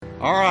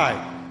All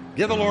right.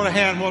 Give the Lord a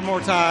hand one more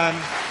time.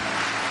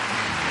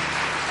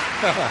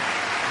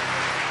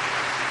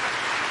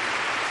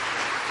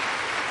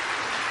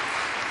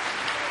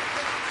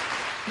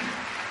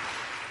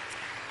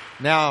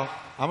 Now,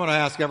 I'm going to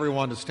ask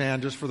everyone to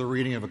stand just for the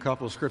reading of a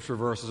couple of scripture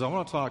verses. I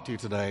want to talk to you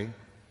today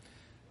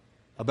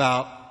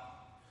about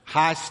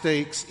high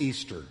stakes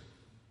Easter.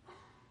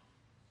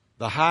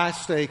 The high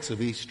stakes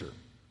of Easter.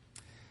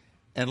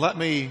 And let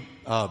me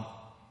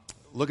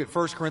look at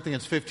 1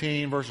 Corinthians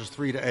 15, verses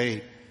 3 to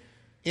 8.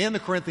 In the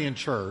Corinthian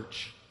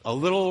church, a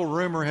little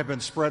rumor had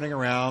been spreading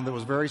around that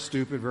was very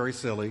stupid, very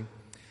silly,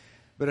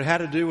 but it had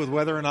to do with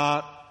whether or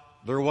not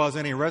there was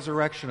any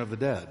resurrection of the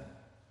dead.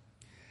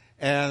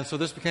 And so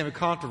this became a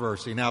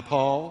controversy. Now,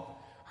 Paul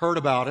heard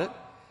about it,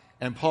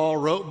 and Paul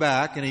wrote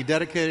back, and he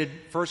dedicated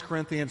 1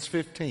 Corinthians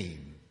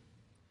 15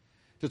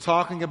 to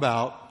talking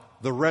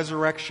about the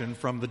resurrection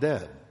from the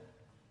dead.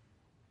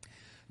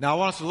 Now, I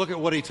want us to look at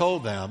what he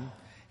told them.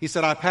 He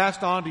said, I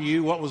passed on to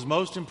you what was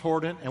most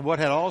important and what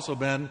had also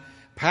been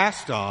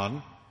passed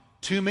on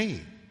to me.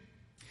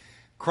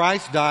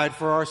 Christ died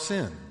for our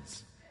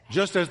sins,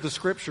 just as the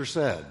Scripture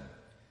said.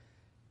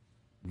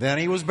 Then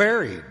he was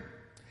buried,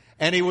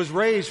 and he was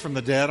raised from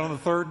the dead on the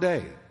third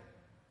day,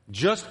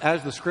 just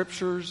as the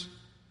Scriptures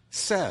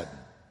said.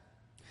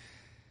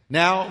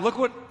 Now, look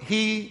what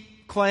he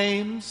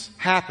claims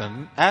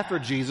happened after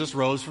Jesus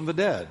rose from the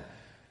dead.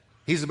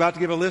 He's about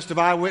to give a list of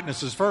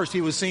eyewitnesses. First,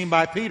 he was seen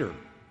by Peter,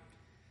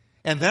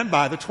 and then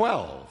by the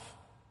 12.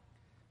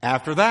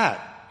 After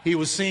that, he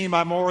was seen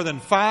by more than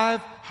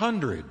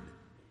 500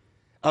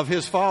 of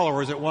his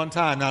followers at one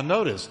time. Now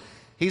notice,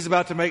 he's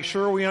about to make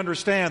sure we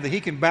understand that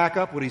he can back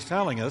up what he's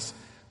telling us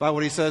by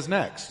what he says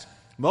next.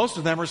 Most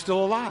of them are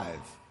still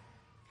alive.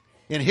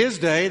 In his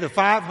day, the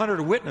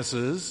 500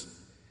 witnesses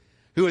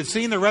who had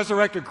seen the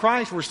resurrected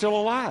Christ were still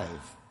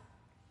alive.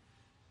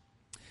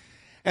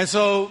 And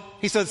so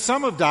he said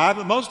some have died,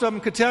 but most of them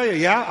could tell you,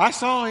 yeah, I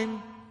saw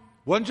him.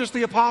 Wasn't just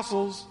the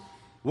apostles,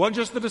 wasn't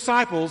just the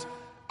disciples,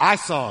 I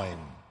saw him.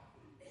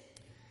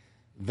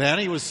 Then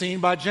he was seen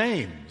by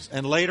James,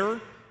 and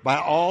later by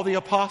all the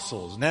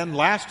apostles. And then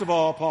last of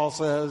all, Paul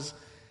says,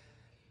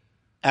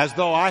 as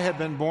though I had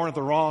been born at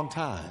the wrong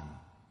time,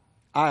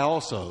 I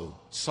also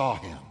saw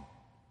him.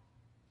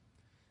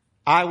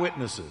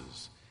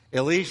 Eyewitnesses,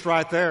 at least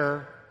right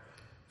there,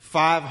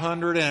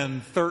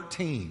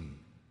 513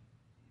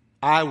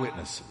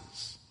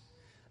 eyewitnesses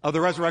of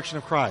the resurrection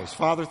of Christ.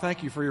 Father,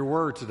 thank you for your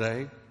word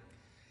today.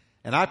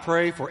 And I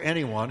pray for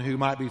anyone who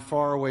might be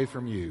far away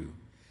from you,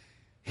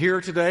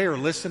 here today or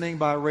listening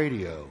by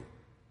radio.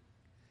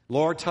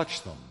 Lord,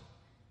 touch them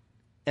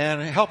and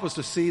help us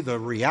to see the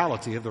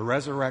reality of the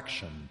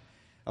resurrection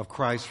of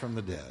Christ from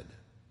the dead.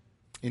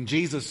 In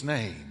Jesus'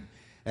 name,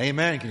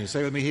 amen. Can you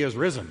say with me, he is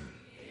risen?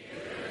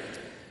 Amen.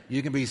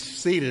 You can be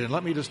seated, and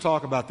let me just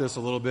talk about this a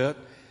little bit.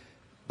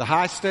 The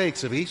high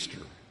stakes of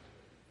Easter.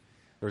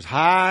 There's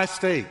high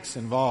stakes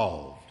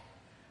involved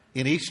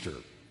in Easter.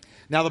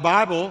 Now, the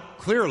Bible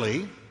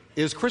clearly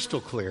is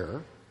crystal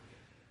clear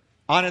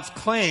on its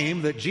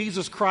claim that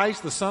Jesus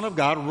Christ, the Son of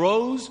God,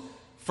 rose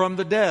from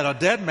the dead. A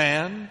dead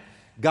man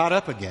got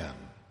up again.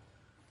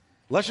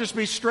 Let's just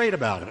be straight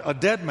about it. A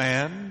dead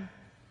man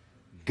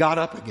got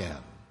up again.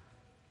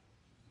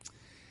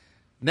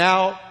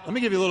 Now, let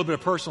me give you a little bit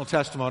of personal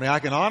testimony. I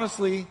can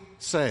honestly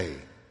say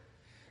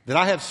that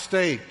I have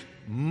staked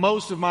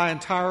most of my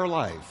entire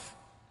life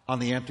on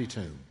the empty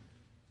tomb.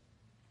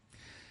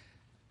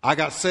 I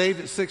got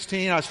saved at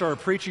 16. I started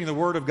preaching the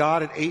Word of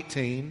God at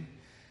 18.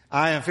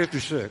 I am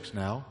 56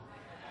 now.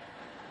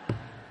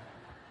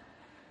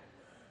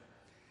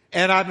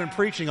 And I've been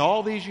preaching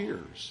all these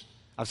years.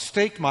 I've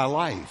staked my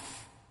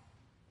life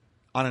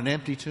on an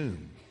empty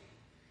tomb.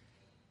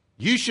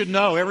 You should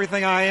know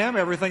everything I am,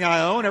 everything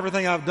I own,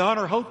 everything I've done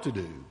or hope to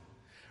do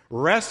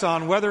rests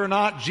on whether or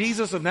not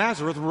Jesus of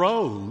Nazareth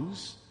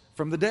rose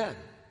from the dead.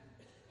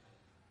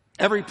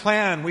 Every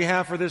plan we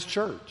have for this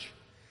church,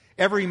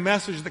 every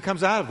message that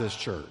comes out of this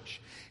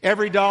church,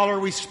 every dollar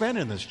we spend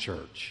in this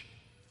church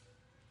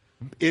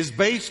is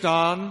based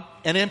on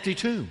an empty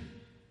tomb.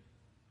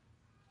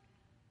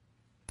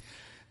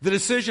 The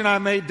decision I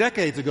made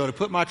decades ago to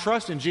put my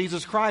trust in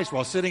Jesus Christ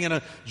while sitting in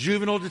a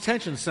juvenile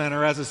detention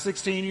center as a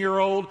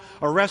 16-year-old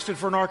arrested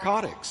for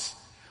narcotics.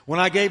 When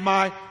I gave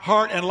my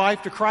heart and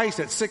life to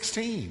Christ at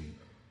 16,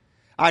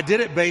 I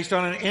did it based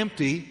on an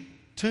empty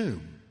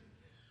tomb.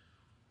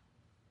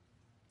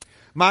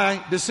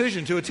 My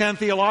decision to attend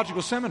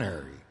theological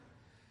seminary,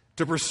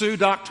 to pursue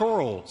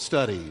doctoral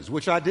studies,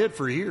 which I did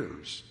for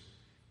years,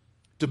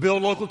 to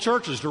build local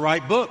churches, to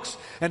write books,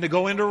 and to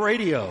go into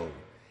radio,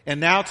 and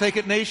now take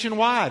it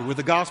nationwide with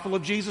the gospel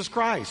of Jesus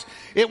Christ.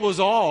 It was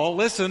all,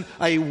 listen,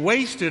 a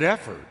wasted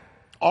effort,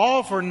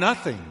 all for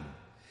nothing,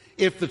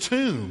 if the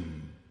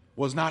tomb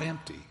was not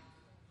empty.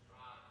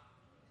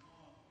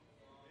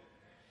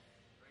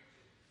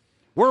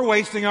 We're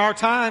wasting our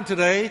time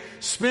today,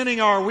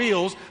 spinning our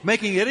wheels,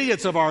 making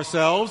idiots of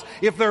ourselves,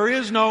 if there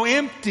is no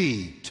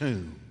empty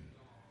tomb.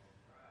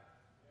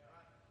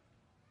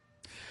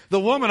 The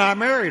woman I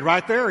married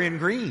right there in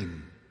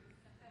green,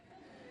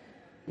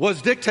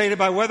 was dictated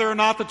by whether or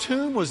not the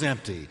tomb was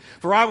empty.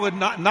 For I would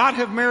not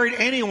have married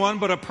anyone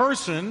but a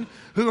person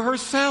who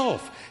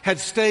herself had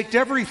staked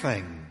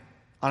everything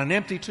on an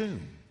empty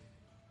tomb.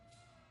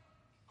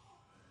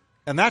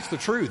 And that's the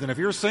truth. And if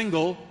you're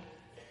single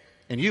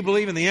and you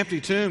believe in the empty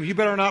tomb, you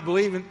better not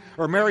believe in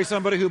or marry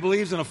somebody who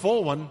believes in a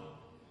full one.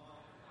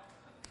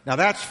 Now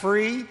that's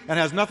free and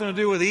has nothing to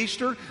do with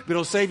Easter, but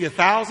it'll save you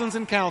thousands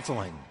in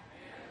counseling.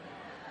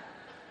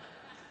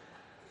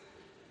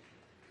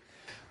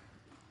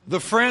 The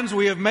friends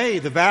we have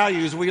made, the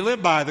values we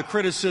live by, the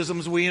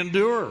criticisms we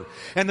endure,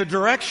 and the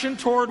direction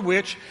toward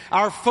which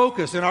our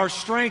focus and our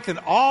strength and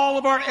all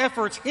of our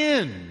efforts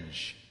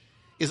hinge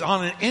is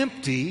on an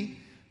empty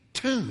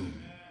tomb.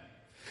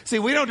 See,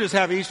 we don't just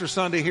have Easter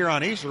Sunday here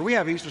on Easter. We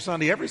have Easter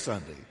Sunday every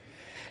Sunday.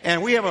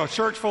 And we have a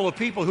church full of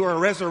people who are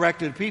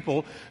resurrected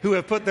people who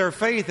have put their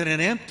faith in an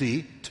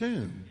empty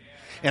tomb.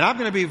 And I'm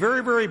going to be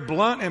very, very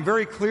blunt and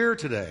very clear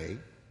today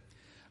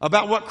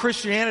about what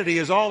Christianity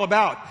is all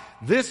about.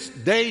 This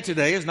day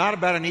today is not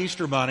about an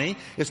Easter bunny.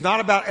 It's not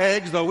about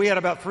eggs, though we had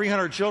about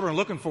 300 children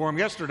looking for them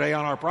yesterday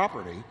on our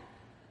property.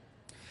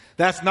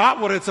 That's not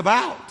what it's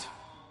about.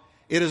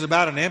 It is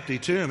about an empty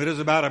tomb. It is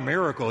about a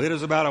miracle. It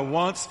is about a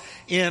once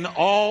in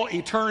all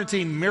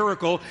eternity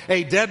miracle.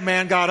 A dead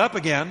man got up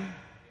again.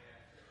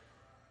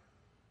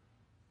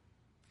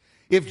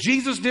 If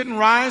Jesus didn't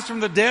rise from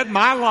the dead,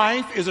 my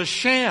life is a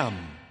sham.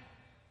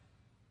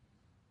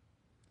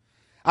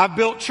 I've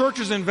built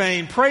churches in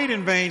vain, prayed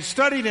in vain,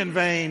 studied in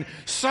vain,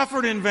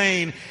 suffered in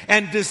vain,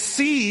 and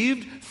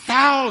deceived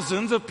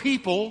thousands of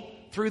people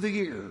through the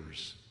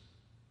years.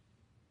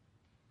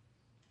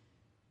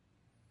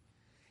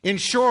 In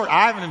short,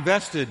 I've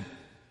invested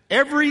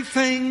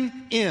everything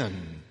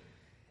in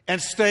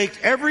and staked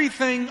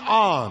everything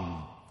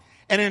on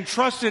and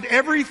entrusted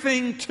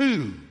everything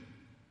to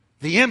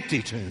the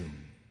empty tomb.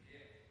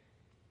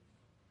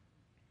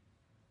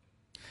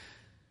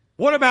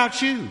 What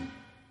about you?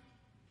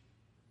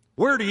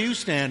 Where do you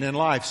stand in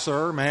life,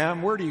 sir,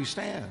 ma'am? Where do you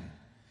stand?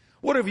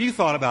 What have you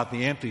thought about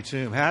the empty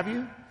tomb? Have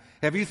you?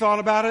 Have you thought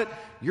about it?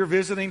 You're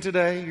visiting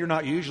today. You're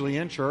not usually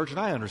in church, and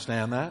I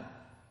understand that.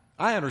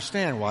 I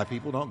understand why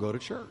people don't go to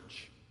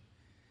church.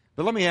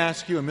 But let me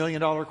ask you $1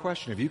 million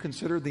question. Have you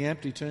considered the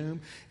empty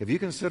tomb? Have you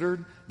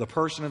considered the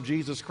person of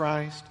Jesus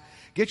Christ?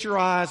 Get your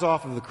eyes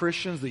off of the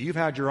Christians that you've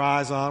had your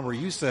eyes on where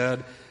you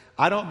said,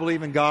 I don't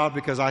believe in God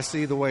because I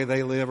see the way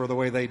they live or the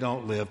way they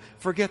don't live.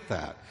 Forget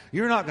that.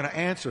 You're not going to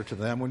answer to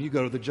them when you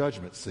go to the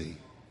judgment seat.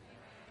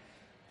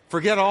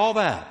 Forget all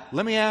that.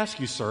 Let me ask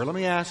you, sir. Let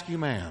me ask you,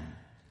 ma'am.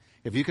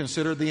 Have you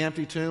considered the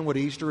empty tomb, what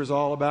Easter is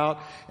all about,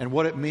 and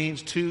what it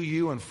means to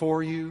you and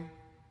for you?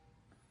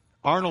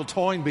 Arnold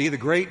Toynbee, the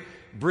great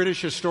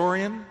British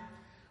historian,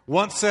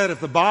 once said, if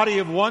the body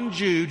of one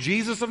Jew,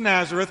 Jesus of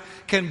Nazareth,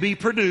 can be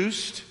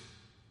produced,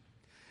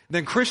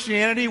 then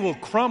Christianity will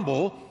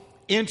crumble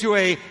into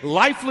a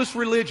lifeless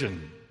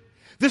religion.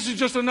 This is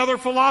just another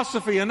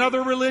philosophy,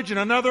 another religion,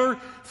 another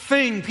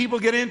thing people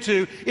get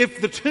into if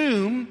the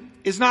tomb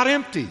is not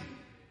empty.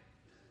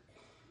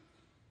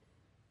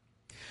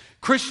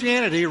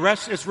 Christianity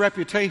rests its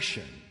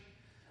reputation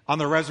on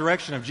the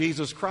resurrection of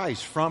Jesus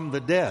Christ from the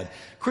dead.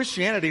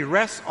 Christianity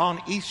rests on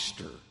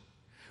Easter.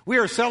 We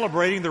are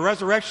celebrating the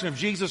resurrection of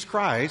Jesus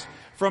Christ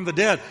from the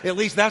dead. At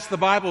least that's the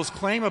Bible's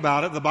claim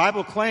about it. The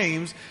Bible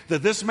claims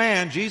that this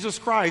man, Jesus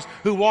Christ,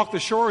 who walked the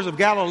shores of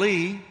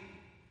Galilee,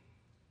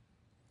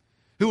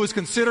 who was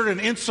considered an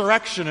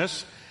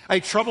insurrectionist, a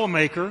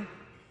troublemaker,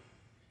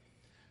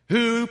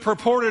 who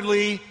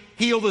purportedly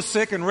healed the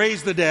sick and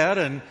raised the dead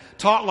and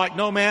taught like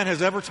no man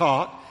has ever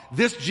taught.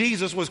 This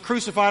Jesus was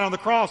crucified on the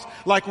cross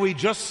like we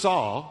just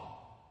saw.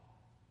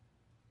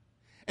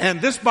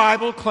 And this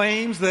Bible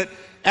claims that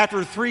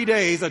after 3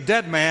 days, a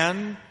dead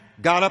man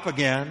got up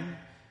again,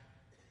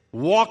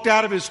 walked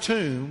out of his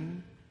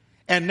tomb,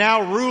 and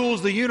now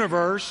rules the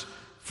universe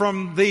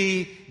from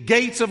the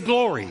gates of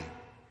glory.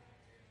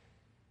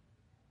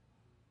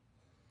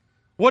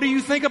 What do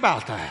you think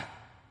about that?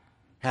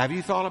 Have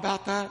you thought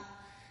about that?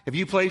 Have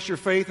you placed your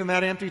faith in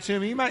that empty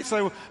tomb? You might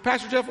say, well,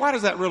 Pastor Jeff, why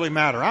does that really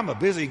matter? I'm a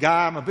busy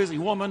guy. I'm a busy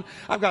woman.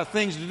 I've got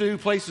things to do,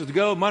 places to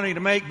go, money to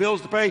make,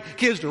 bills to pay,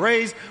 kids to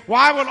raise.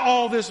 Why would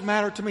all this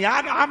matter to me?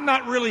 I'm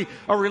not really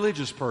a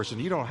religious person.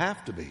 You don't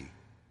have to be.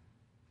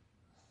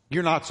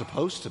 You're not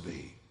supposed to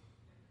be.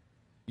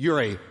 You're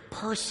a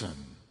person.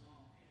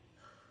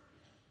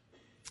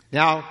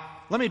 Now,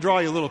 let me draw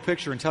you a little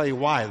picture and tell you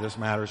why this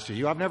matters to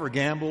you. I've never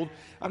gambled.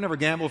 I've never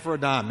gambled for a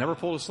dime, never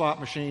pulled a slot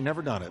machine,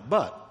 never done it.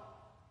 But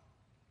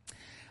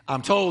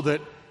I'm told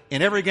that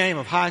in every game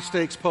of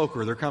high-stakes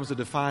poker, there comes a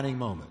defining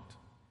moment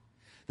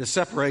that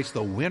separates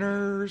the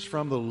winners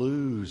from the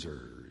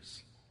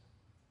losers.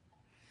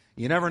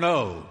 You never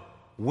know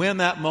when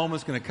that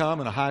moment's going to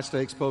come in a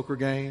high-stakes poker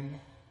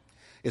game.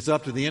 It's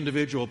up to the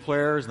individual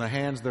players and the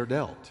hands they're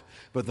dealt.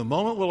 But the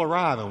moment will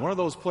arrive, and one of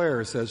those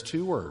players says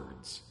 2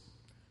 words,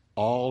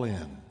 all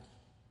in.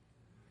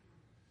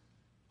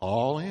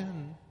 All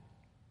in.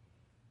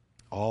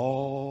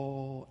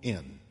 All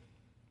in.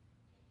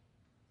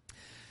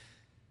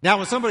 Now,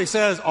 when somebody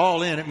says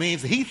all in, it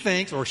means he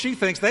thinks or she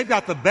thinks they've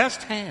got the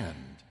best hand,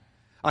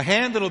 a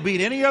hand that'll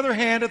beat any other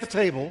hand at the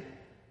table.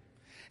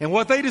 And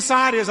what they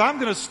decide is, I'm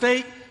going to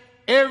stake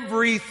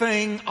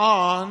everything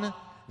on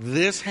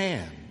this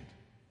hand.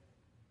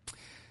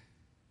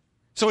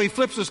 So he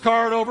flips his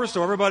card over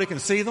so everybody can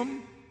see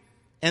them.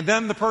 And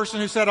then the person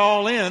who said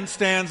all in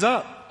stands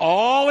up.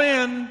 All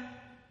in.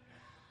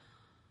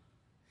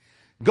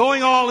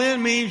 Going all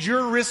in means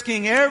you're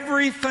risking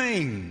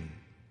everything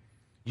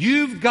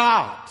you've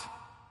got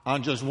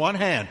on just one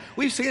hand.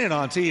 We've seen it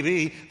on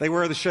TV. They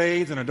wear the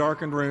shades in a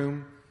darkened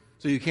room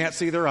so you can't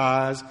see their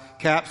eyes,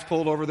 caps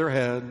pulled over their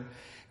head.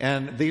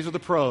 And these are the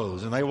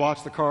pros, and they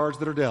watch the cards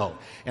that are dealt.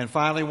 And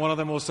finally, one of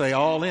them will say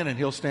all in, and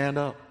he'll stand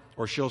up,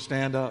 or she'll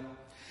stand up.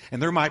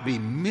 And there might be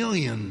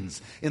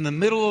millions in the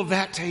middle of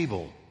that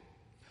table.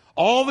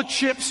 All the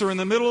chips are in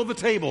the middle of the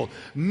table.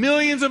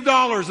 Millions of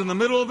dollars in the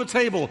middle of the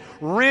table.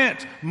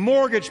 Rent,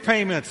 mortgage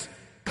payments,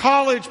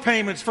 college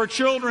payments for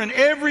children.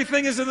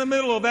 Everything is in the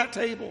middle of that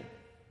table.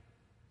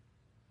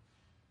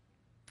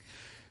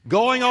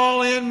 Going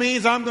all in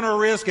means I'm going to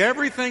risk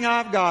everything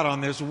I've got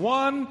on this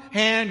one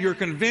hand. You're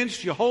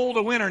convinced you hold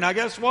a winner. Now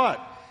guess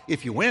what?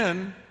 If you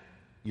win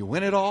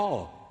it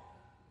all.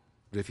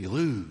 But if you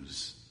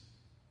lose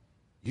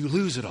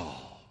it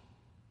all.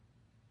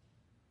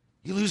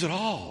 You lose it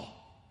all.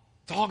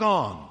 It's all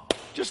gone.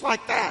 Just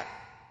like that.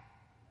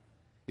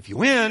 If you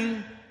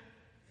win,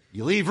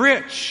 you leave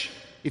rich.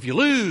 If you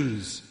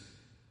lose,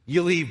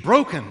 you leave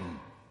broken.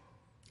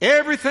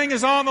 Everything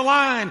is on the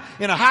line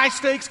in a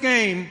high-stakes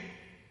game.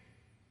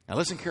 Now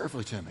listen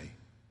carefully to me.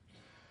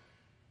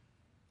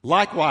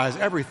 Likewise,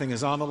 everything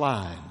is on the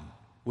line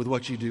with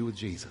what you do with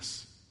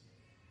Jesus.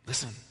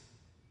 Listen.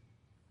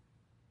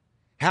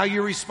 How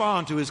you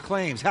respond to his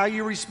claims, how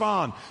you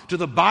respond to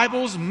the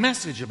Bible's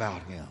message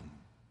about him.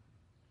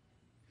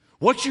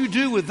 What you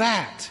do with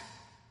that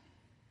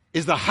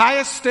is the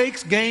highest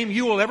stakes game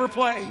you will ever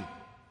play.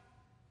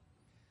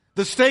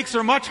 The stakes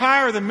are much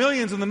higher than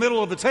millions in the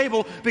middle of the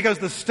table because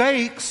the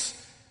stakes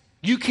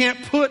you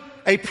can't put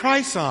a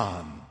price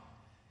on.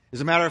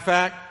 As a matter of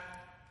fact,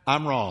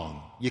 I'm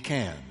wrong. You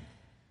can.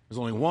 There's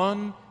only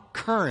one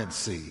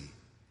currency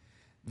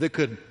that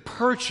could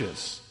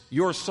purchase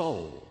your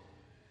soul,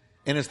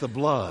 and it's the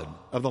blood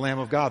of the Lamb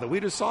of God that we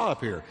just saw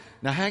up here.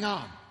 Now hang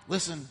on.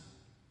 Listen.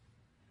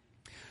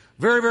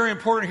 Very, very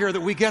important here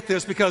that we get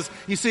this because,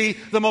 you see,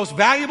 the most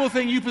valuable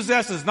thing you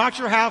possess is not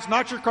your house,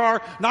 not your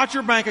car, not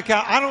your bank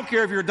account. I don't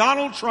care if you're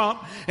Donald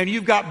Trump and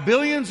you've got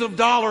billions of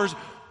dollars.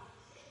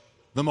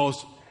 The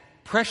most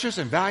precious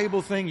and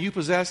valuable thing you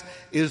possess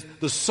is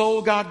the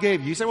soul God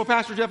gave you. You say, well,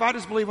 Pastor Jeff, I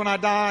just believe when I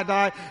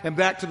die, and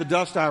back to the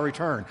dust I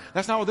return.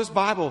 That's not what this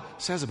Bible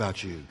says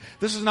about you.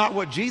 This is not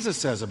what Jesus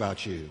says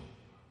about you.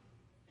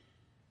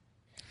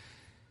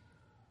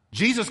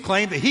 Jesus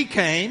claimed that he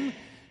came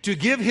to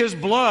give his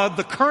blood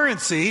the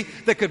currency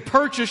that could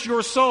purchase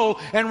your soul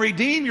and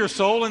redeem your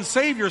soul and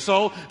save your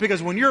soul,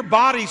 because when your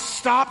body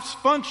stops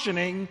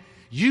functioning,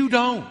 you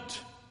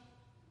don't.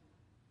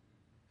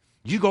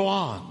 You go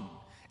on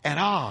and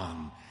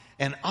on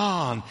and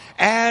on,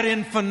 ad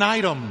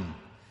infinitum,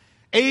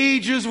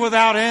 ages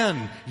without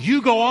end.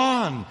 You go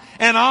on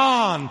and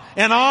on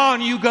and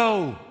on you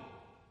go.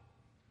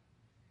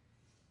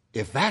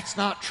 If that's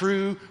not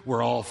true,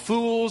 we're all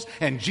fools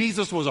and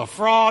Jesus was a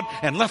fraud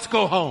and let's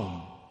go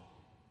home.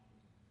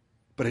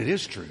 But it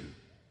is true.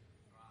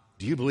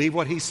 Do you believe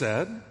what he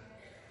said?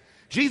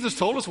 Jesus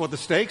told us what the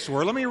stakes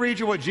were. Let me read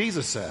you what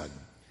Jesus said.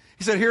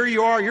 He said, here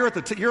you are, you're at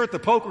the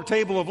poker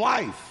table of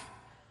life.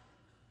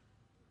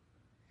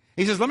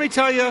 He says, let me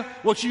tell you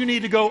what you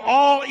need to go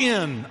all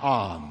in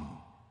on.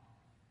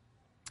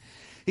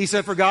 He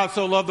said, for God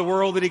so loved the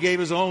world that he gave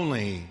his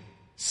only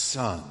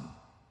Son,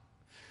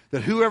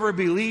 that whoever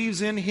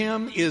believes in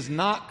him is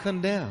not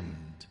condemned.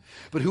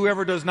 But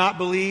whoever does not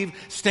believe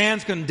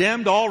stands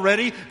condemned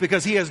already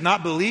because he has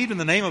not believed in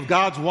the name of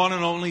God's one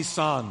and only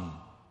Son.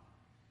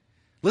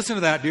 Listen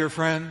to that, dear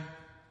friend.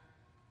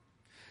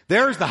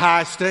 There's the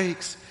high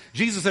stakes.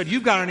 Jesus said,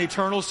 you've got an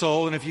eternal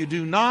soul, and if you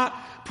do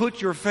not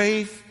put your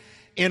faith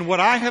in what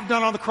I have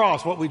done on the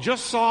cross, what we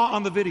just saw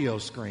on the video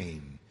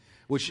screen,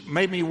 which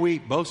made me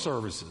weep both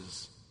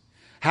services,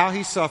 how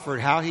he suffered,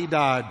 how he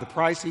died, the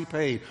price he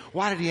paid.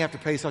 Why did he have to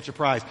pay such a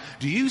price?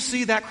 Do you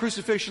see that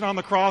crucifixion on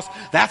the cross?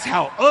 That's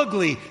how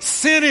ugly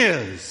sin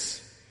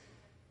is.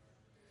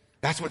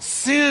 That's what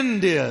sin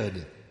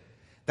did.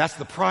 That's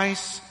the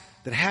price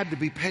that had to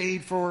be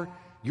paid for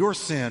your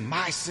sin,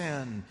 my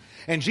sin.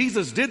 And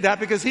Jesus did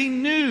that because he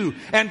knew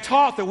and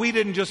taught that we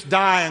didn't just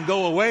die and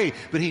go away,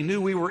 but he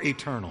knew we were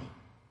eternal.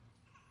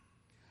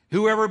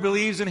 Whoever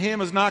believes in him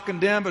is not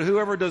condemned, but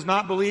whoever does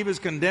not believe is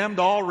condemned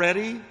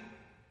already,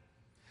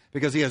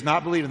 because he has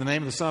not believed in the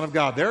name of the Son of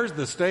God. There's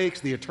the stakes,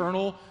 the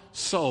eternal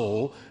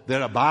soul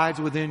that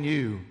abides within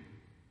you,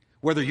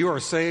 whether you are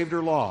saved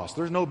or lost.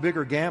 There's no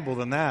bigger gamble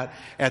than that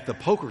at the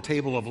poker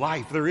table of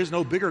life. There is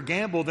no bigger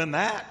gamble than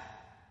that.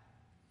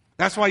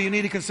 That's why you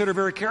need to consider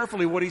very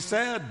carefully what he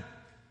said,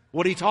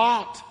 what he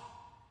taught,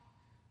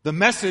 the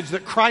message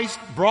that Christ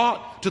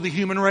brought to the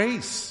human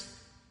race.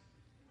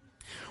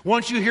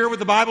 Once you hear what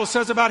the Bible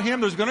says about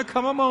him, there's going to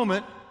come a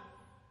moment.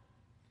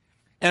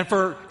 And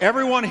for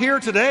everyone here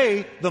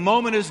today, the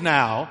moment is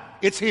now.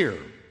 It's here.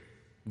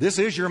 This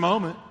is your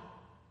moment.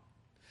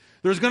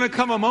 There's going to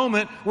come a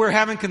moment where,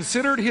 having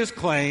considered his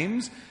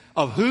claims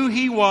of who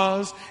he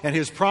was and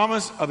his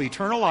promise of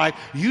eternal life,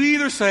 you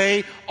either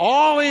say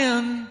all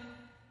in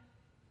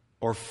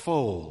or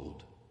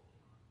fold.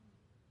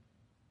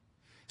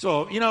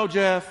 So,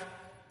 Jeff,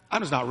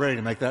 I'm just not ready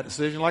to make that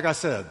decision. Like I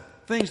said,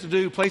 things to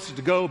do, places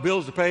to go,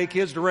 bills to pay,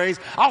 kids to raise.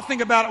 I'll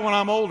think about it when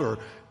I'm older.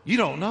 You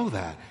don't know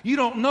that. You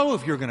don't know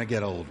if you're going to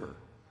get older.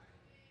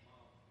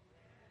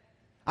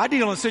 I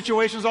deal in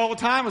situations all the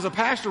time as a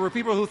pastor where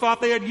people who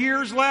thought they had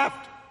years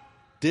left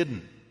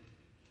didn't.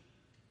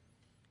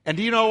 And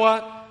do you know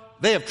what?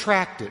 They have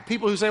tracked it.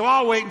 People who say, well,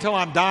 I'll wait until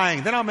I'm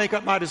dying, then I'll make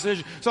up my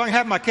decision so I can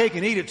have my cake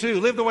and eat it too,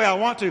 live the way I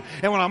want to,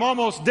 and when I'm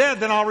almost dead,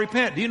 then I'll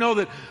repent. Do you know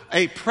that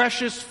a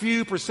precious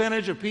few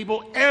percentage of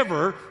people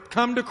ever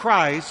come to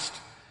Christ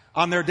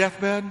on their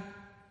deathbed?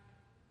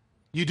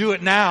 You do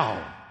it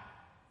now.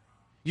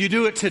 You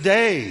do it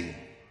today.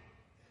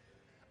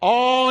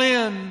 All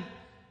in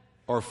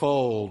or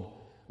fold.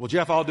 Well,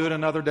 Jeff, I'll do it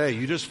another day.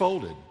 You just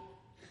folded.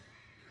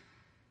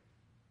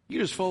 You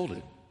just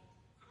folded.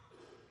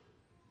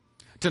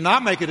 To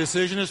not make a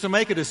decision is to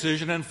make a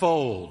decision and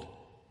fold.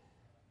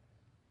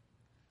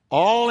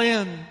 All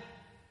in.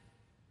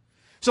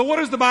 So what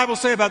does the Bible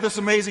say about this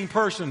amazing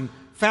person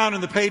found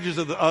in the pages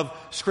of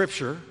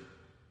Scripture?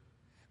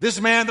 This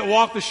man that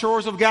walked the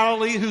shores of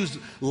Galilee, whose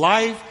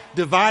life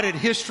divided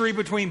history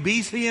between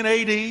BC and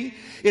AD.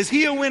 Is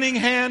he a winning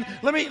hand?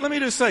 Let me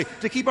just say,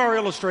 to keep our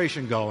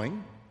illustration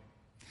going,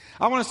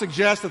 I want to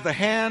suggest that the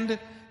hand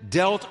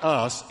dealt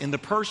us in the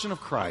person of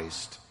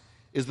Christ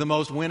is the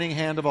most winning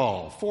hand of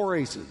all. 4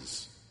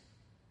 aces.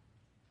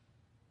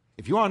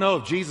 If you want to know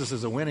if Jesus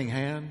is a winning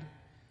hand,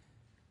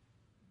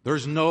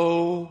 there's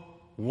no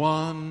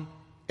one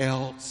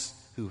else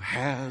who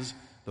has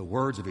the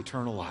words of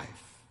eternal life.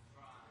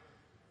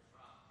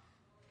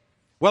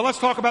 Well, let's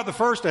talk about the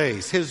first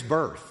ace, his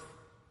birth.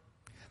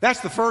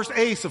 That's the first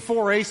ace of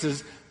 4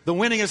 aces, the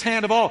winningest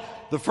hand of all.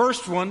 The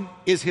first one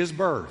is his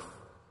birth.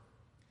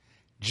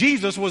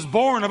 Jesus was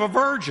born of a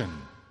virgin.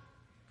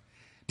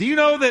 Do you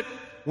know that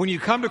when you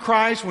come to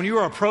Christ, when you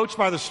are approached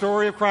by the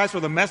story of Christ, or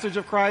the message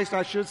of Christ,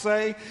 I should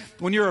say,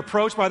 when you're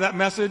approached by that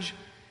message,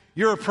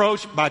 you're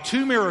approached by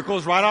 2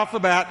 miracles right off the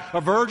bat,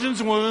 a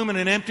virgin's womb and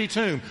an empty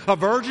tomb. A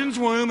virgin's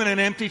womb and an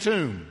empty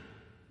tomb.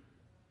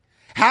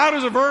 How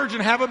does a virgin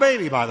have a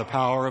baby? By the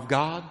power of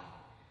God.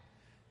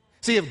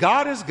 See, if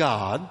God is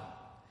God,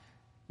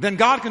 then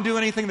God can do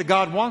anything that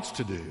God wants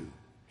to do.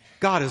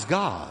 God is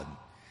God.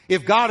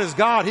 If God is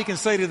God, he can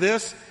say to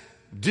this,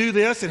 do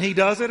this, and he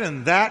does it,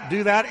 and that,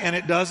 do that, and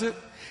it does it.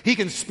 He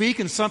can speak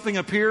and something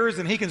appears,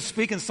 and he can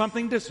speak and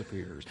something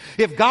disappears.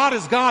 If God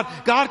is God,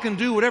 God can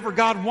do whatever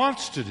God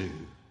wants to do.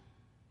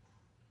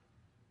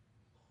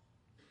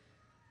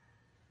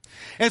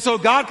 And so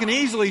God can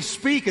easily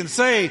speak and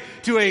say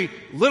to a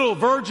little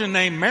virgin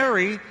named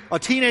Mary, a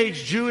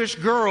teenage Jewish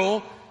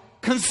girl,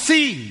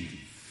 conceive.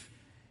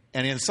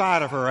 And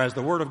inside of her, as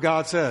the Word of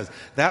God says,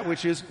 that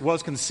which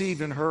was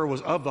conceived in her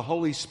was of the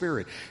Holy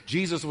Spirit.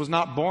 Jesus was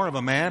not born of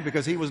a man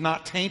because he was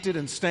not tainted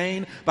and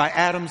stained by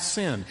Adam's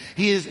sin.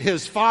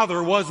 His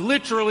father was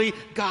literally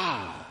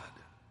God.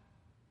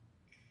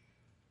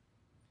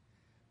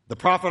 The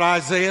prophet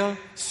Isaiah,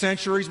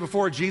 centuries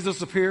before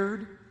Jesus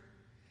appeared,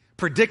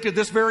 predicted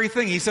this very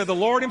thing. He said, the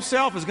Lord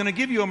himself is going to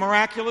give you a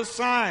miraculous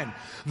sign.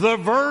 The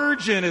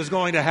virgin is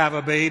going to have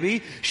a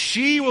baby.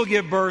 She will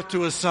give birth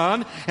to a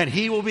son, and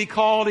he will be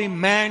called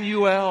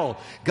Emmanuel,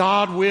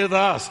 God with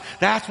us.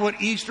 That's what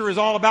Easter is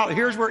all about.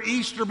 Here's where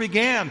Easter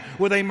began,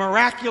 with a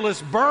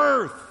miraculous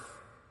birth.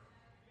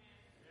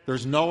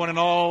 There's no one in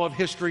all of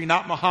history,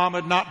 not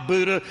Muhammad, not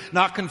Buddha,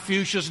 not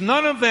Confucius,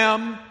 none of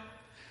them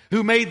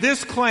who made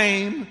this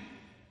claim,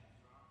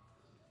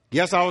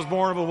 yes, I was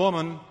born of a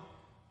woman,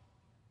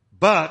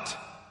 but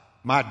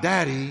my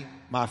daddy,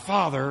 my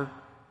father,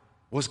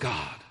 was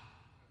God.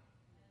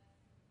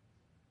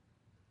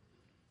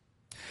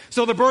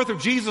 So the birth of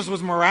Jesus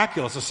was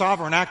miraculous, a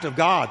sovereign act of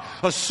God,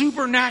 a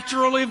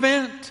supernatural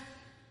event.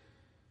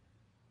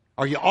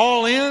 Are you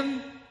all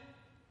in?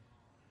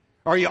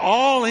 Are you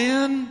all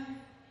in?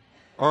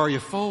 Or are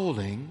you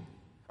folding?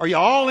 Are you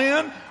all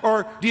in?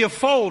 Or do you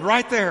fold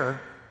right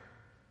there?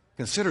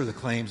 Consider the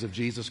claims of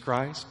Jesus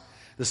Christ.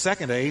 The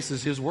second ace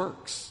is his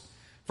works.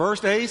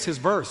 First ace, his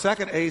birth.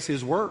 Second ace,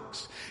 his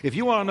works. If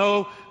you want to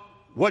know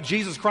what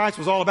Jesus Christ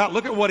was all about,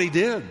 look at what he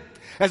did.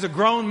 As a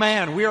grown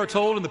man, we are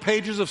told in the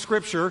pages of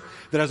Scripture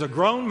that as a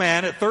grown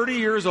man at 30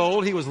 years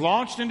old, he was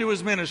launched into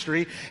his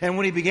ministry. And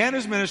when he began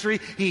his ministry,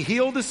 he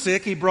healed the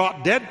sick. He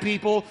brought dead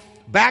people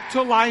back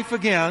to life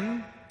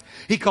again.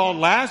 He called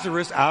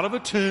Lazarus out of a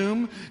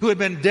tomb who had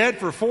been dead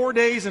for 4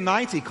 days and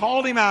nights. He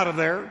called him out of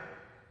there.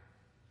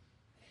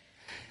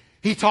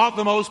 He taught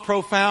the most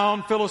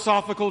profound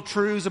philosophical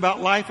truths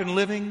about life and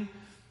living,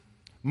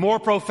 more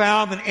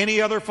profound than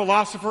any other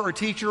philosopher or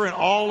teacher in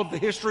all of the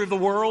history of the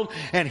world.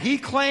 And he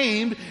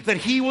claimed that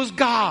he was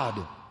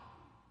God.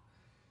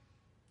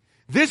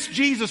 This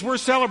Jesus we're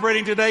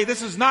celebrating today,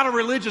 this is not a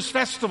religious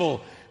festival.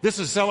 This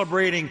is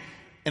celebrating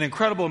an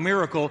incredible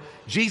miracle.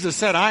 Jesus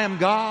said, I am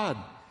God.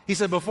 He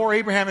said, before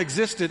Abraham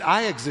existed,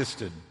 I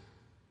existed.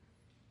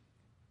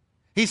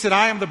 He said,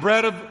 I am the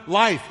bread of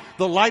life,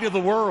 the light of the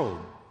world.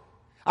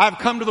 I've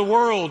come to the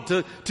world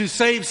to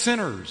save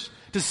sinners,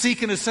 to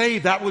seek and to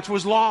save that which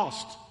was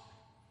lost.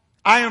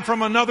 I am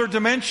from another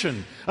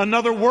dimension,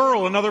 another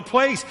world, another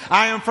place.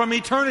 I am from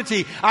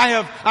eternity.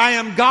 I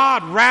am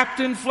God wrapped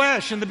in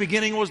flesh. In the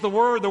beginning was the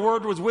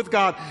Word was with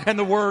God, and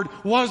the Word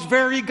was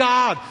very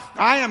God.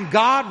 I am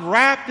God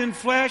wrapped in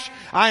flesh.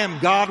 I am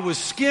God with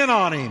skin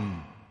on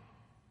Him.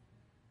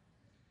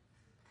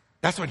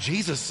 That's what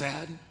Jesus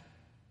said.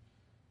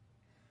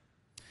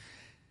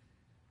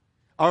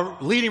 Our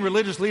leading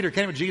religious leader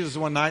came to Jesus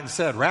one night and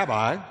said,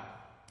 Rabbi,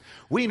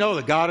 we know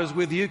that God is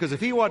with you, because if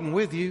He wasn't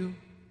with you,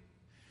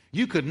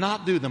 you could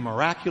not do the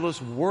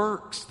miraculous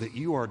works that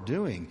you are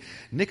doing.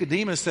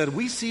 Nicodemus said,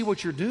 we see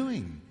what you're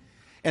doing,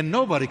 and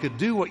nobody could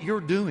do what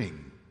you're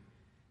doing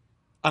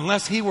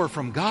unless he were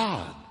from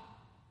God.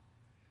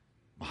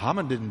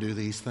 Muhammad didn't do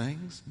these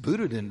things.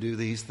 Buddha didn't do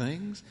these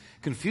things.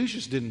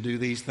 Confucius didn't do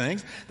these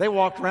things. They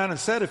walked around and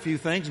said a few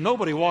things.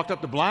 Nobody walked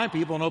up to blind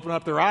people and opened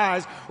up their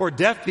eyes, or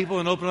deaf people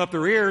and opened up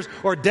their ears,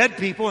 or dead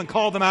people and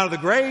called them out of the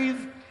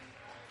grave.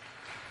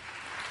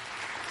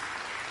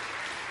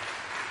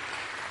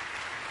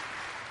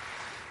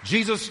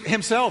 Jesus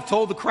himself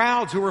told the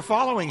crowds who were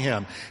following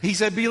him, he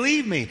said,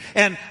 believe me,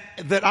 and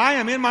that I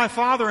am in my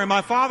Father and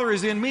my Father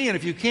is in me. And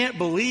if you can't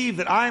believe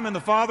that I am in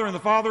the Father and the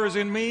Father is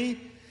in me,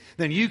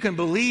 then you can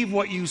believe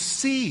what you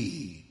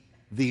see,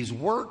 these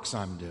works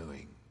I'm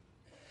doing.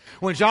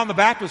 When John the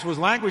Baptist was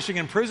languishing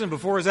in prison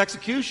before his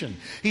execution,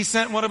 he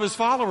sent one of his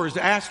followers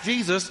to ask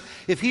Jesus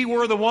if he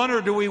were the one,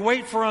 or do we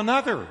wait for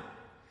another?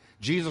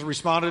 Jesus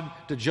responded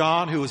to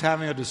John, who was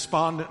having a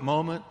despondent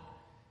moment,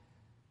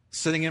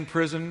 sitting in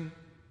prison.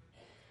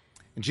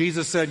 And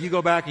Jesus said, you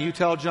go back and you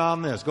tell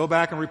John this. Go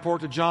back and report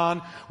to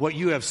John what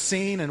you have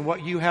seen and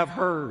what you have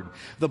heard.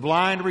 The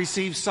blind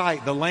receive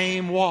sight, the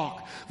lame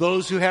walk,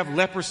 those who have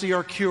leprosy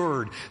are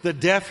cured, the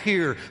deaf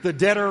hear, the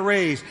dead are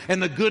raised,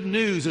 and the good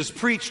news is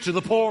preached to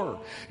the poor.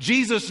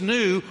 Jesus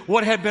knew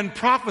what had been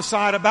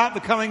prophesied about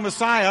the coming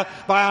Messiah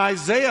by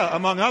Isaiah,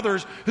 among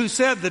others, who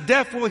said, the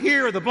deaf will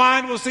hear, the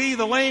blind will see,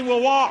 the lame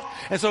will walk.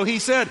 And so he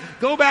said,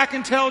 go back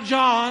and tell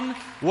John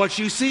what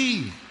you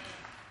see.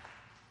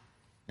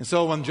 And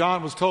so when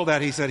John was told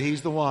that, he said,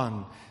 he's the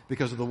one,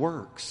 because of the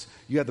works.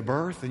 You had the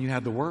birth and you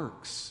had the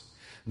works.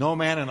 No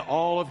man in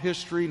all of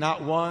history,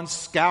 not one,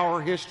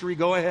 scour history,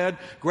 go ahead,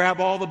 grab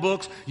all the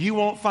books. You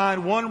won't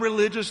find one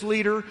religious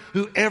leader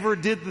who ever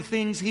did the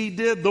things he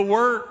did, the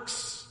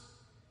works.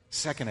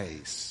 Second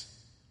ace.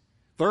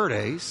 Third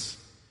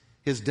ace,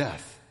 his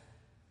death.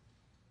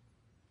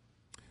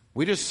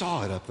 We just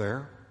saw it up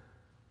there.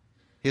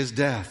 His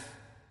death.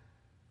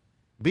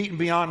 Beaten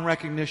beyond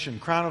recognition,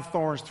 crown of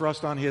thorns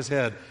thrust on his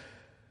head.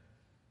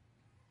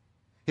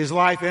 His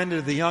life ended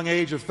at the young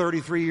age of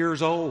 33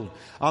 years old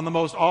on the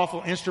most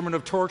awful instrument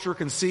of torture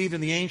conceived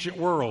in the ancient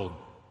world,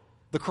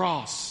 the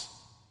cross.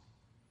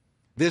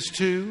 This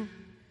too,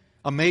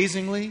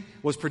 amazingly,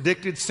 was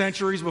predicted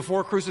centuries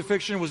before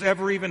crucifixion was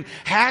ever even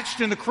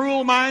hatched in the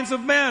cruel minds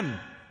of men.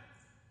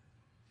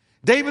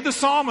 David the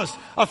psalmist,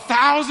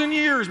 1,000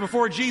 years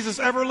before Jesus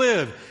ever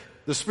lived,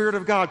 the Spirit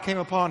of God came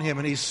upon him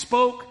and he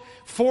spoke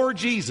for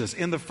Jesus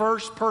in the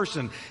first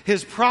person.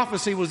 His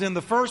prophecy was in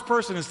the first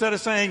person. Instead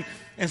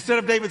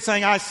of David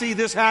saying, I see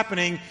this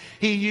happening,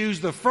 he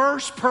used the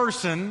first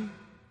person,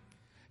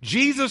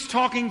 Jesus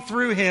talking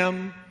through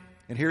him.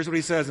 And here's what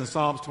he says in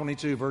Psalms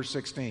 22, verse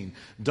 16.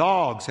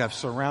 Dogs have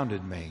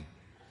surrounded me.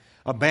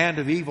 A band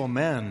of evil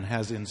men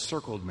has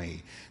encircled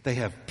me. They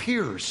have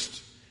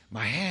pierced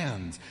my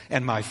hands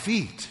and my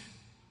feet.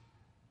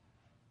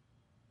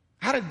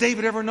 How did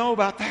David ever know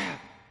about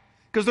that?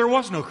 Because there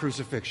was no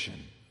crucifixion.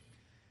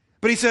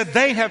 But he said,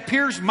 they have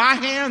pierced my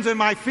hands and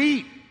my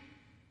feet.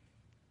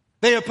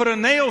 They have put a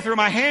nail through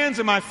my hands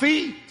and my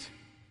feet.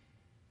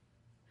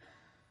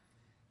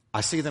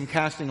 I see them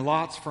casting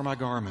lots for my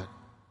garment.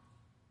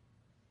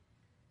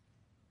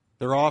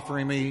 They're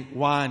offering me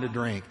wine to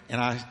drink,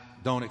 and I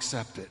don't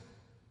accept it.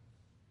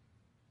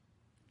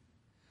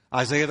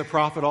 Isaiah the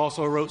prophet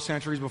also wrote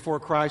centuries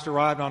before Christ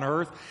arrived on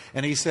earth,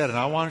 and he said, and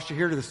I want us to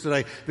hear this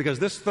today, because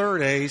this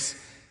third ace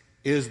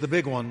is the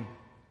big one.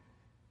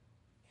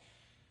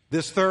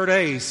 This third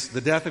ace,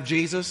 the death of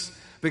Jesus,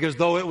 because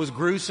though it was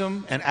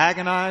gruesome and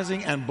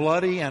agonizing and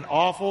bloody and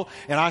awful,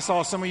 and I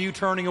saw some of you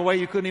turning away,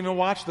 you couldn't even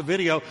watch the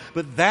video,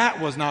 but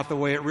that was not the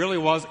way it really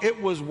was.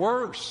 It was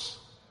worse.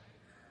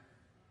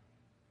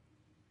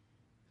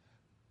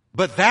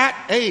 But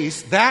that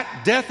ace,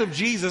 that death of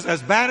Jesus,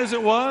 as bad as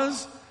it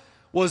was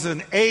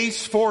an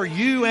ace for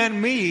you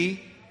and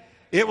me.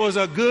 It was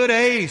a good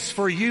ace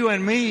for you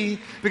and me,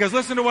 because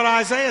listen to what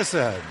Isaiah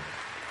said.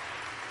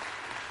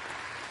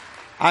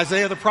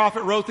 Isaiah the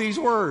prophet wrote these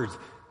words,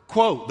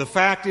 quote, the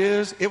fact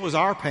is, it was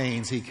our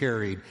pains he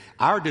carried,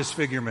 our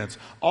disfigurements,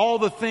 all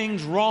the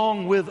things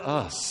wrong with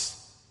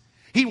us.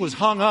 He was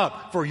hung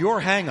up for your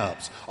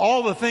hang-ups.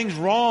 All the things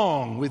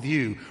wrong with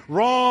you,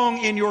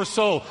 wrong in your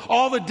soul,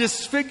 all the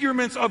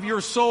disfigurements of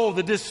your soul,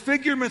 the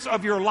disfigurements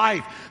of your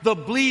life, the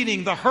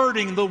bleeding, the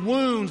hurting, the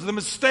wounds, the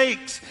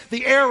mistakes,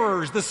 the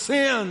errors, the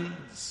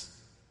sins.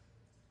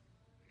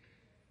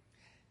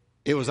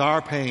 It was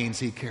our pains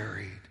He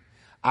carried.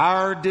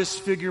 Our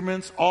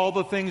disfigurements, all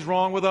the things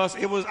wrong with us,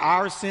 it was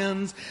our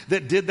sins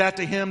that did that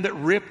to Him, that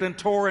ripped and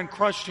tore and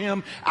crushed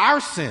Him. Our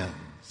sins.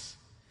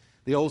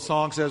 The old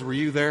song says, were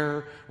you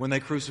there when they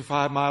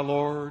crucified my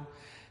Lord?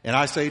 And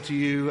I say to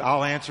you,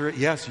 I'll answer it,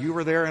 yes, you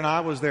were there and I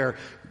was there.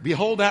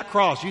 Behold that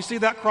cross. You see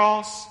that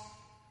cross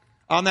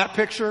on that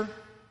picture?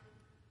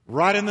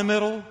 Right in the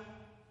middle.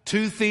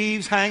 2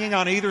 thieves hanging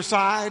on either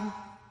side.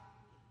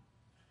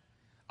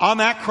 On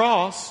that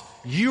cross,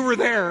 you were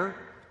there.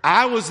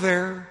 I was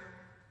there.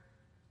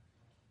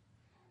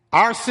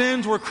 Our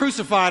sins were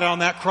crucified on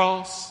that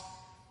cross.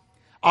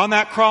 On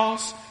that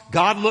cross,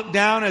 God looked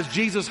down as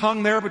Jesus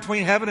hung there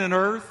between heaven and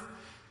earth.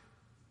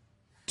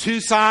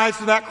 2 sides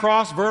to that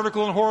cross,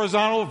 vertical and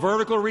horizontal,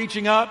 vertical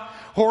reaching up,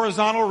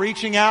 horizontal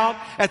reaching out.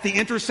 At the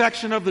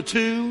intersection of the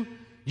two,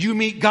 you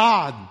meet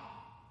God.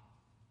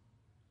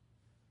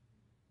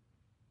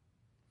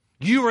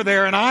 You were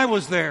there and I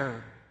was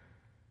there.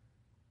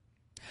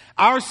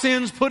 Our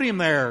sins put Him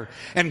there.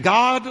 And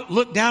God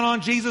looked down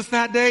on Jesus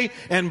that day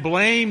and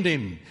blamed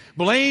Him.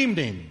 Blamed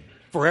Him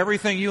for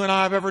everything you and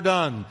I have ever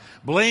done.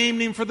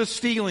 Blamed Him for the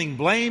stealing.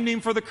 Blamed Him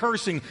for the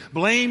cursing.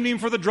 Blamed Him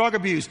for the drug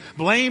abuse.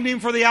 Blamed Him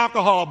for the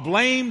alcohol.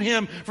 Blamed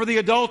Him for the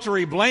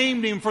adultery.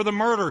 Blamed Him for the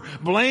murder.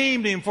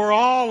 Blamed Him for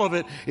all of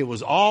it. It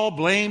was all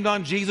blamed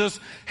on Jesus.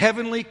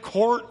 Heavenly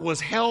court was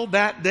held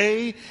that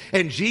day,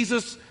 and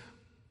Jesus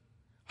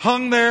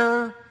hung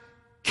there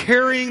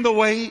carrying the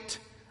weight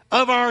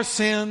of our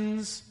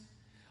sins,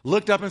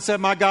 looked up and said,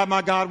 my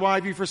God, why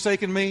have you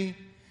forsaken me?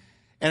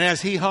 And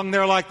as He hung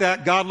there like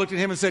that, God looked at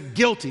Him and said,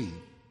 guilty.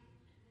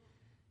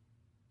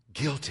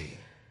 Guilty.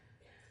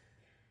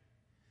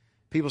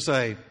 People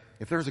say,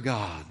 if there's a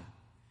God,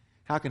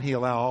 how can He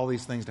allow all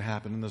these things to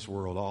happen in this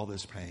world, all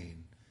this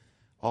pain,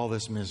 all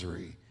this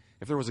misery?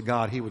 If there was a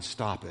God, He would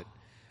stop it.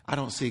 I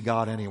don't see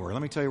God anywhere.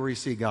 Let me tell you where you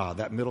see God,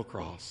 that middle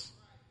cross.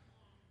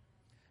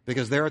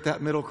 Because there at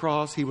that middle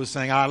cross, He was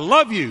saying, I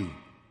love you.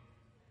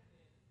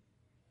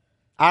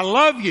 I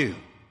love you.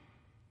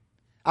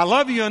 I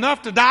love you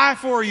enough to die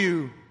for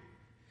you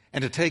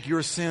and to take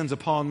your sins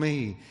upon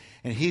me.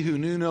 And He who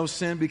knew no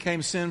sin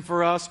became sin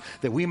for us,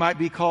 that we might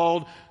be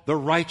called the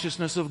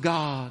righteousness of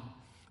God.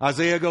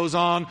 Isaiah goes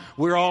on,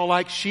 we're all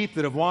like sheep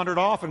that have wandered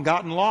off and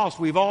gotten lost.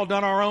 We've all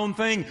done our own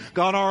thing,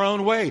 gone our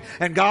own way.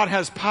 And God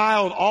has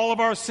piled all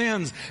of our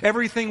sins,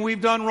 everything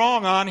we've done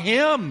wrong, on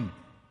Him.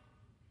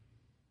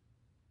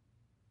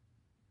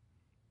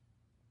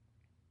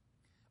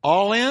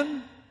 All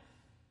in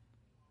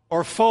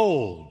or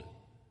fold?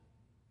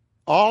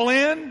 All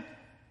in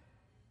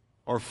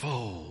or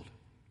fold?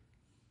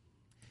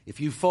 If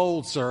you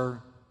fold,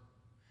 sir,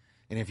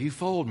 and if you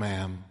fold,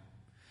 ma'am,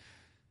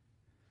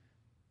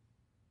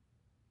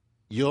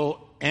 you'll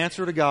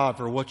answer to God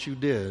for what you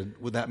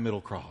did with that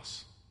middle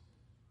cross.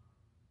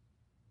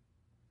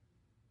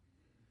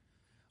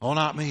 Oh,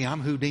 not me.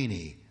 I'm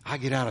Houdini. I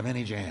get out of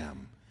any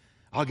jam.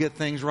 I'll get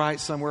things right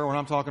somewhere when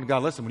I'm talking to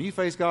God. Listen, when you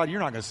face God, you're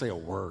not going to say a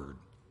word.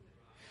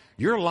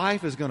 Your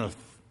life is going to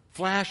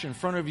flash in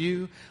front of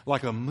you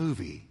like a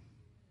movie.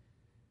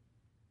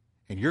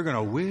 And you're going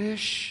to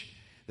wish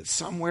that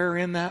somewhere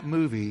in that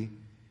movie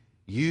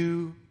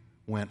you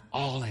went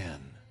all in.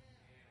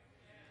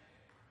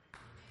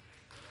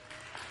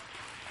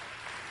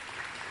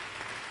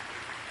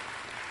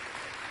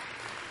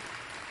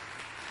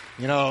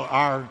 You know,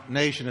 our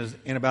nation is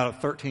in about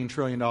a $13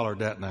 trillion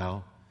debt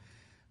now.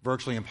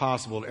 Virtually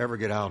impossible to ever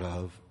get out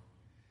of.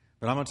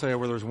 But I'm going to tell you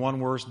where there's one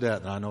worse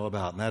debt that I know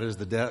about, and that is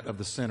the debt of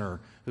the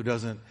sinner who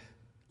doesn't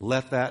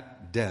let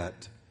that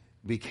debt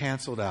be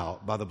canceled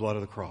out by the blood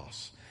of the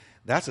cross.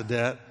 That's a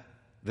debt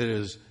that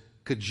is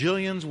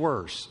cajillions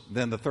worse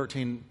than the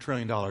 $13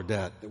 trillion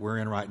debt that we're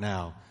in right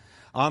now.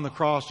 On the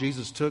cross,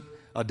 Jesus took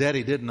a debt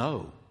He didn't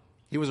owe.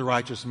 He was a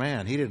righteous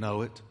man. He didn't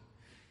owe it.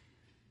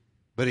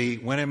 But He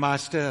went in my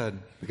stead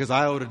because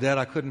I owed a debt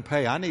I couldn't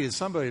pay. I needed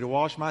somebody to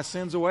wash my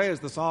sins away, as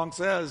the song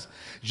says.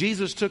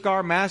 Jesus took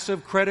our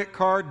massive credit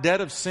card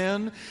debt of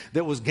sin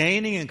that was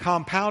gaining and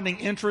compounding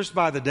interest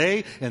by the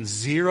day and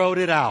zeroed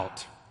it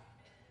out.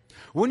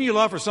 Wouldn't you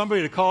love for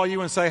somebody to call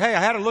you and say, hey,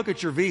 I had a look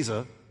at your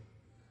Visa.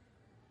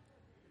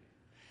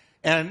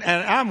 And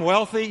I'm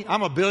wealthy.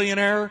 I'm a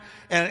billionaire.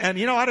 And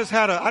you know, I just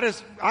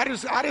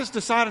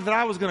decided that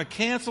I was going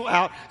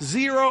to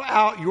zero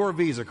out your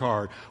Visa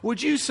card.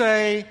 Would you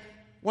say,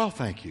 well,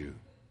 thank you?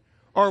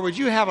 Or would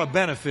you have a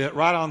benefit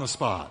right on the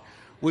spot?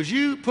 Would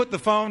you put the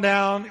phone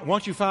down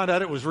once you found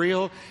out it was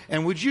real?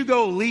 And would you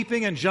go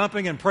leaping and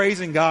jumping and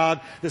praising God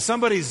that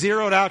somebody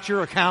zeroed out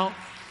your account?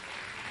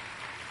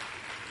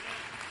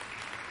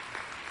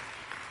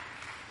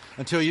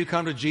 Until you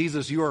come to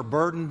Jesus, you are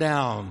burdened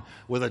down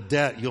with a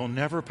debt you'll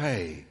never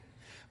pay.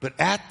 But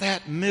at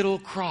that middle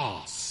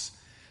cross,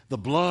 The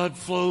blood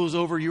flows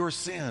over your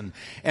sin.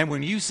 And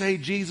when you say,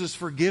 Jesus,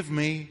 forgive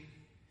me,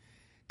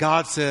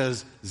 God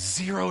says,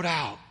 zeroed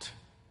out.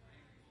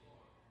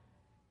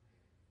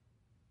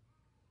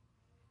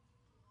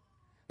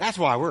 That's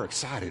why we're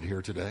excited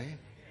here today.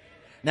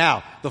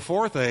 Now, the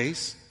fourth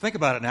ace, think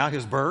about it now,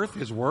 his birth,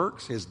 his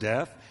works, his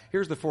death.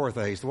 Here's the fourth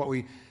ace, what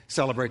we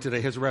celebrate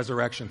today, his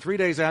resurrection. 3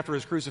 days after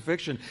his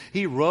crucifixion,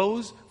 he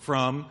rose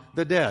from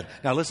the dead.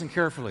 Now listen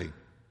carefully.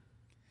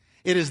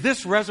 It is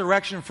this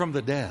resurrection from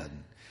the dead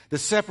that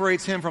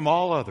separates him from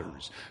all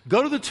others.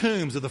 Go to the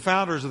tombs of the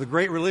founders of the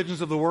great religions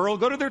of the world.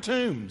 Go to their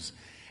tombs.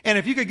 And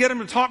if you could get them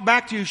to talk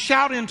back to you,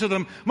 shout into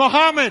them,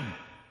 Muhammad!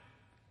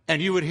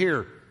 And you would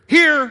hear,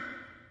 here!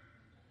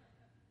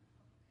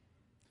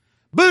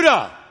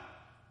 Buddha!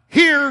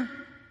 Here!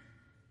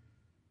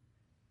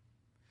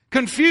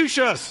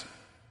 Confucius!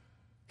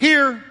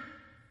 Here.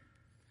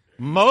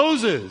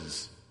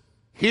 Moses.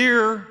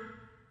 Here.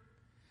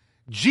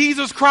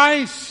 Jesus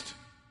Christ.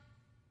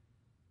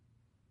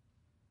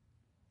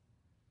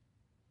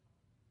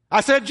 I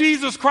said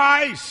Jesus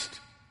Christ.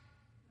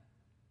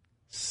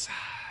 Silence.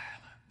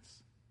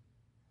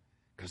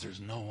 Because there's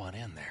no one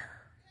in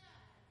there.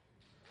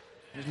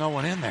 There's no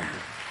one in there.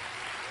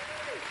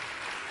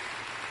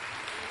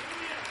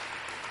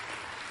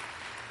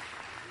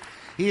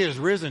 He is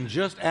risen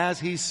just as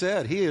he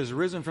said. He is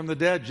risen from the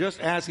dead just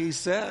as he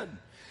said.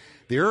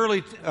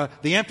 The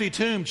empty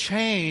tomb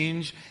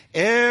changed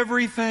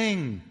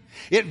everything.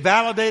 It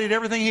validated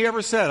everything he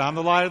ever said. I'm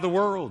the light of the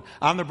world.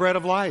 I'm the bread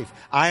of life.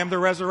 I am the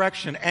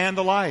resurrection and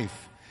the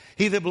life.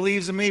 He that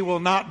believes in me will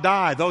not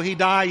die. Though he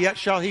die, yet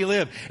shall he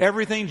live.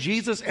 Everything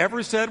Jesus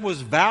ever said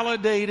was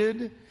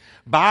validated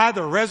by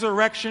the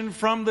resurrection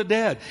from the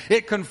dead.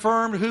 It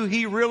confirmed who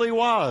he really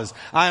was.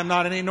 I am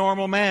not any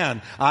normal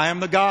man. I am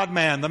the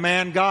God-man, the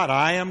man God.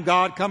 I am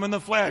God come in the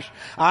flesh.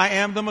 I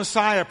am the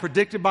Messiah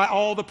predicted by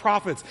all the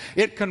prophets.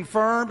 It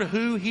confirmed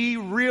who he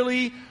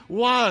really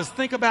was.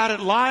 Think about it,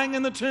 lying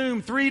in the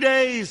tomb 3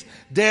 days,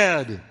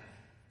 dead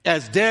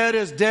as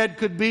dead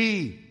could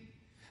be.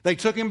 They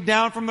took him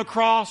down from the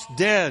cross,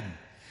 dead.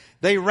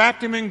 They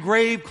wrapped him in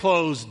grave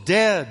clothes,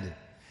 dead.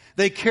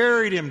 They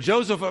carried him.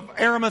 Joseph of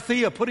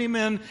Arimathea put him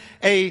in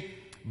a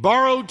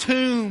borrowed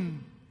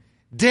tomb,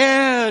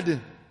 dead.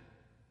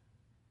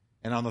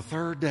 And on the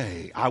third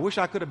day, I wish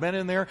I could have been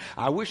in there.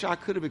 I wish I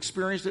could have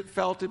experienced it,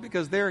 felt it,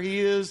 because there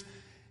he is.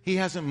 He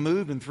hasn't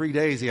moved in 3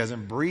 days. He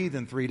hasn't breathed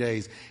in 3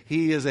 days.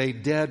 He is a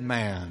dead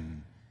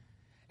man.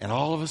 And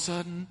all of a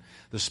sudden,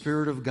 the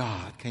Spirit of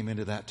God came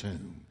into that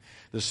tomb.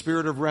 The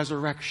Spirit of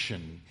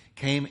resurrection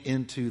came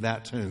into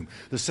that tomb.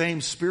 The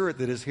same Spirit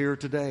that is here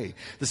today.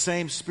 The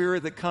same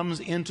Spirit that comes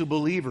into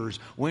believers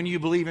when you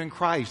believe in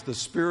Christ. The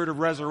Spirit of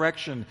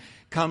resurrection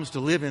comes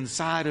to live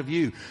inside of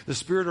you. The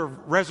Spirit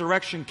of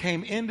resurrection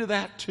came into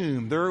that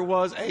tomb. There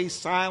was a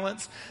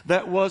silence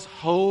that was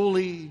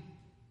holy.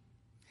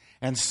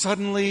 And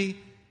suddenly,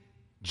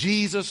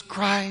 Jesus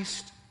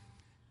Christ,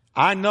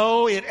 I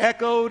know it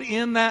echoed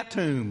in that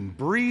tomb,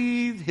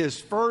 breathed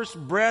his first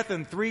breath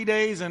in 3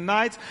 days and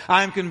nights.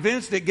 I'm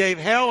convinced it gave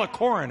hell a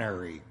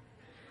coronary.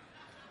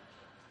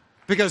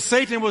 Because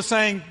Satan was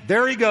saying,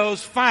 there he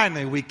goes,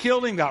 finally, we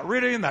killed him, got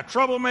rid of him, that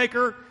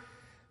troublemaker.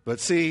 But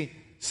see,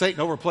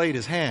 Satan overplayed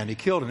his hand. He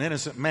killed an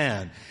innocent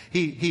man.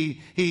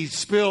 He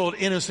spilled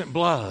innocent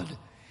blood.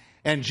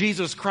 And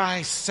Jesus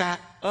Christ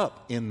sat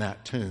up in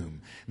that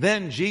tomb.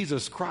 Then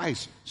Jesus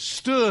Christ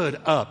stood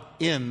up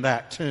in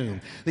that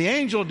tomb. The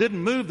angel didn't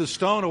move the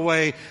stone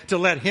away to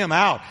let him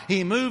out.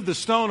 He moved the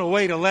stone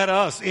away to let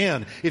us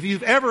in. If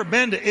you've ever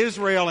been to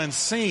Israel and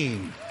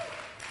seen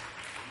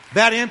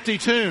that empty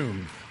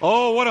tomb,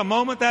 oh, what a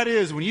moment that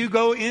is when you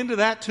go into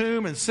that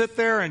tomb and sit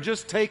there and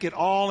just take it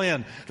all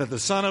in. That the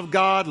Son of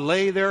God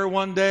lay there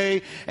one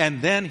day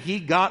and then he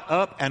got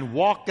up and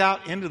walked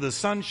out into the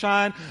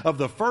sunshine of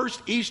the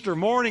first Easter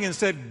morning and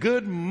said,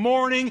 good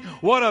morning,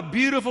 what a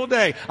beautiful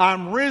day.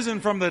 I'm risen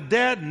from the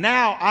dead.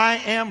 Now I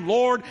am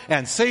Lord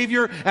and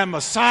Savior and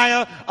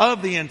Messiah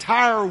of the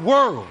entire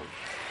world.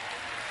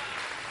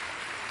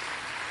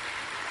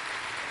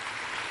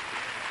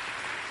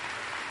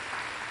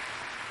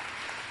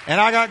 And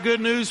I got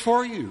good news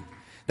for you.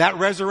 That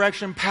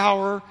resurrection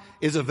power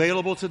is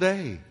available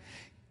today.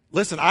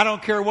 Listen, I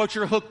don't care what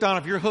you're hooked on.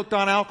 If you're hooked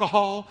on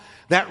alcohol,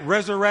 that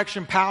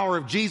resurrection power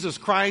of Jesus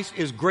Christ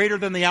is greater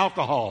than the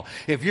alcohol.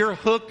 If you're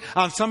hooked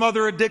on some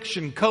other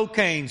addiction,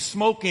 cocaine,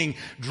 smoking,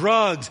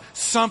 drugs,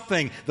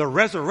 something, the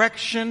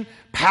resurrection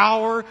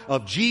power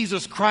of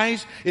Jesus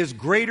Christ is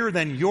greater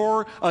than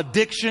your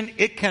addiction.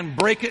 It can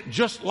break it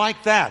just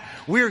like that.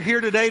 We're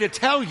here today to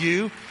tell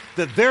you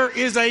that there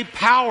is a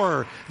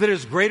power that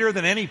is greater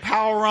than any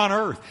power on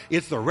earth.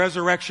 It's the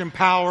resurrection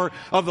power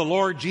of the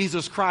Lord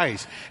Jesus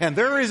Christ. And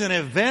there is an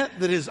event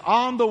that is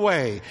on the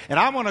way. And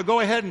I want to go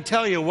ahead and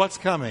tell you what's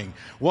coming.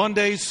 One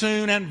day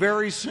soon and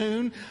very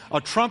soon, a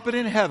trumpet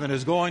in heaven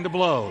is going to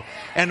blow.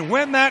 And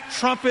when that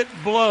trumpet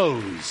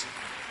blows,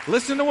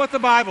 listen to what the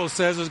Bible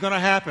says is going to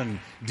happen.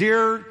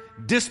 Dear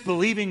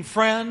disbelieving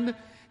friend,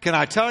 can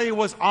I tell you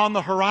what's on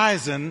the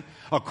horizon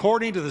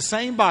according to the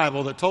same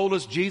Bible that told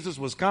us Jesus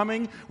was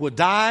coming, would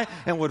die,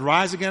 and would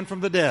rise again from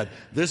the dead.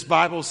 This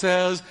Bible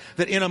says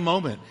that in a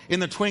moment, in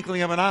the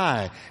twinkling of an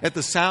eye, at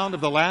the sound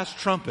of the last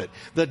trumpet,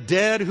 the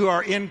dead who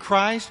are in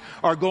Christ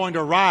are going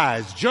to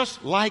rise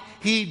just like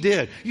He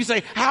did. You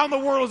say, how in the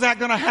world is that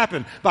going to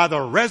happen? By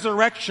the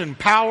resurrection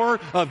power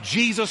of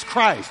Jesus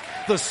Christ.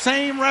 The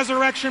same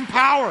resurrection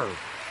power.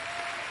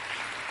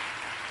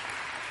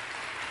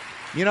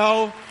 You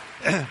know,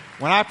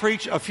 when I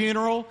preach a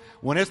funeral,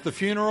 when it's the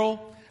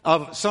funeral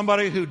of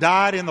somebody who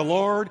died in the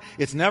Lord,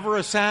 it's never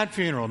a sad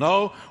funeral.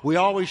 No, we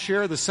always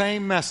share the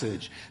same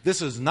message.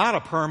 This is not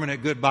a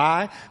permanent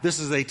goodbye. This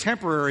is a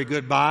temporary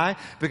goodbye,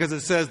 because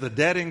it says the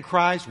dead in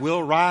Christ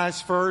will rise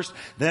first.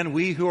 Then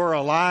we who are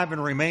alive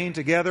and remain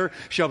together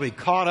shall be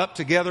caught up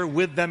together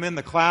with them in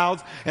the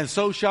clouds, and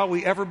so shall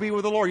we ever be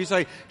with the Lord. You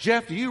say,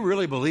 Jeff, do you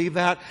really believe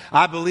that?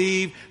 I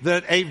believe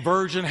that a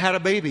virgin had a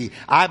baby.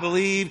 I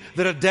believe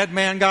that a dead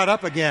man got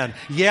up again.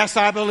 Yes,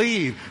 I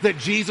believe that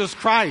Jesus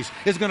Christ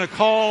is going to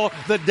call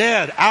the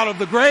dead out of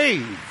the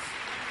grave.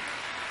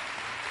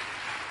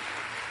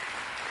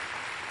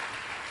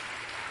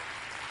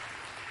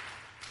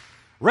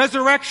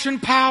 Resurrection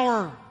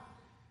power.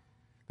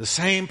 The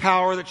same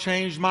power that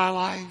changed my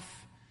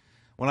life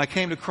when I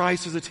came to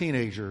Christ as a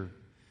teenager.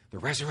 The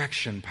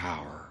resurrection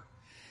power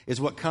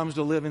is what comes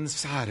to live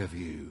inside of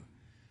you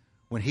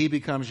when He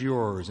becomes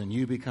yours and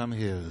you become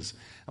His.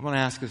 I'm going to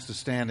ask us to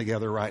stand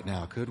together right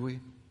now. Could we?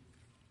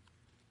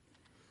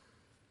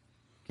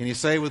 Can you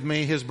say with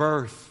me, His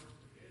birth,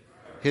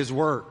 His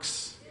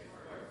works,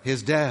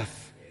 His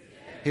death,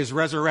 His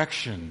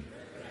resurrection,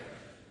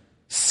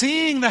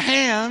 seeing the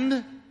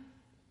hand,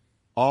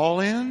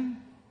 all in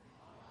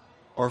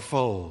or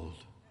fold?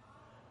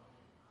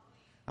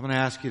 I'm going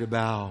to ask you to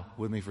bow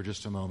with me for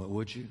just a moment,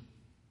 would you?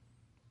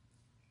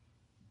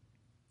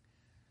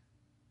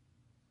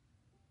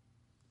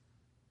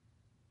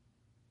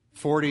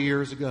 "40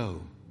 years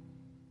ago,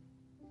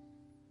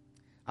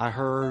 I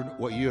heard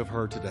what you have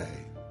heard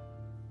today.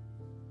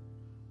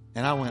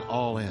 And I went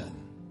all in.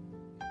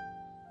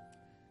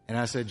 And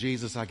I said,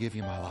 Jesus, I give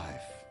you my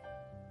life.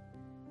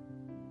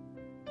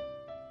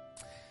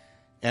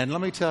 And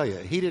let me tell you,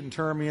 He didn't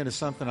turn me into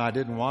something I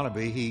didn't want to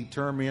be. He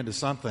turned me into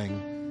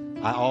something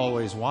I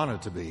always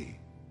wanted to be.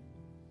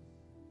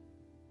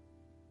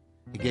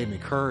 He gave me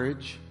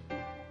courage,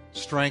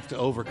 strength to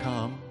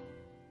overcome,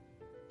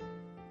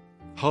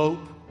 hope,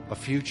 a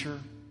future,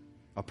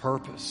 a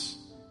purpose,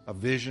 a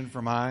vision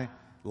for my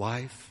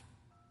life.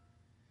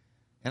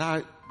 And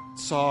I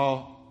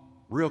saw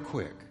real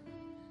quick,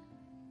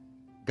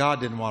 God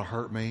didn't want to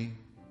hurt me.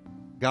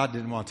 God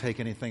didn't want to take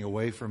anything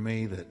away from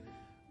me that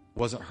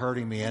wasn't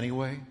hurting me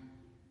anyway.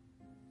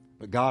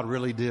 But God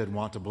really did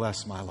want to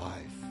bless my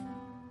life.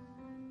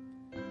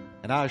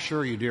 And I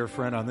assure you, dear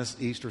friend, on this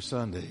Easter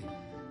Sunday,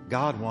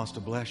 God wants to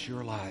bless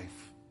your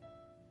life.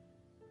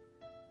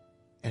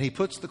 And He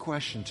puts the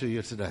question to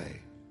you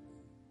today: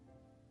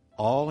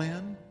 all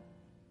in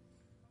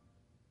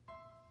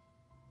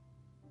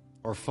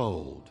or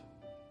fold?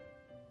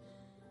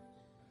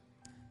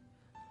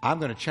 I'm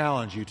going to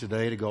challenge you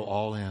today to go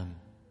all in.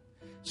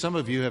 Some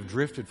of you have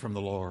drifted from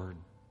the Lord.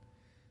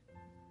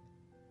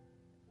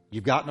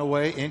 You've gotten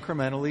away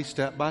incrementally,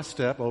 step by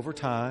step, over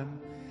time,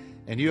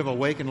 and you have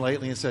awakened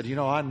lately and said,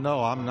 I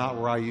know I'm not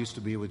where I used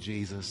to be with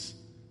Jesus.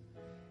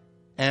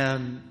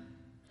 And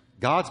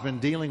God's been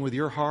dealing with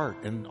your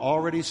heart and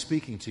already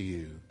speaking to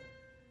you.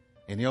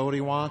 And you know what He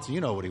wants?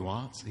 You know what He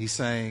wants. He's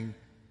saying,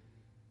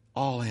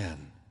 all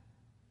in.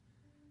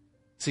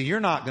 See, you're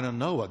not going to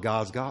know what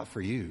God's got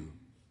for you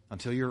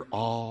until you're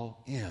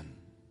all in.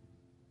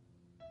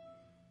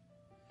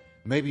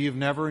 Maybe you've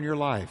never in your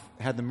life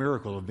had the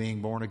miracle of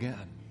being born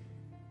again.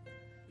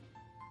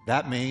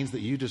 That means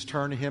that you just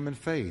turn to Him in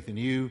faith and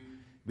you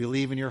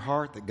believe in your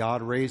heart that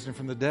God raised Him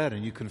from the dead,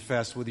 and you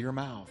confess with your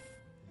mouth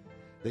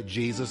that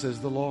Jesus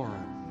is the Lord.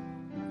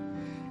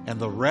 And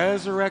the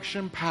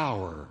resurrection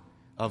power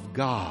of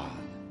God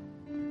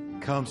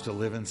comes to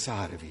live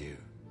inside of you.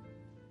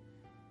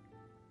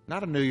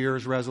 Not a New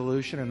Year's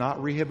resolution and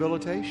not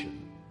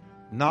rehabilitation.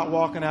 Not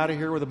walking out of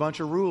here with a bunch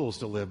of rules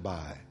to live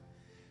by,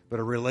 but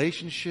a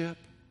relationship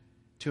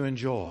to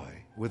enjoy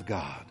with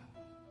God.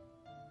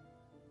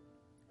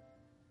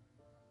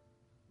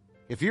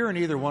 If you're in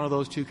either one of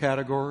those two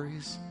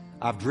categories,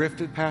 I've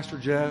drifted, Pastor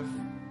Jeff,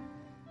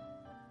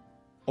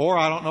 or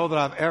I don't know that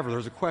I've ever,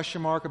 there's a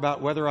question mark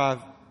about whether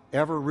I've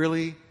ever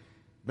really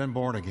been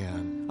born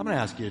again, I'm going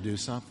to ask you to do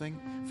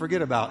something.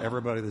 Forget about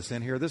everybody that's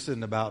in here. This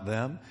isn't about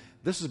them.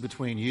 This is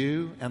between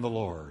you and the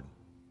Lord.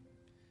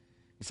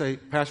 You say,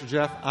 Pastor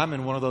Jeff, I'm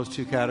in one of those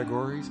two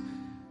categories.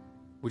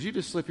 Would you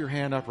just slip your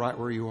hand up right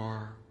where you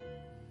are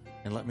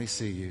and let me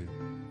see you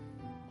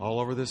all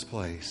over this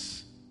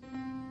place?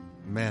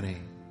 Many.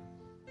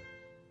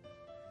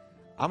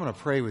 I'm going to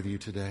pray with you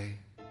today.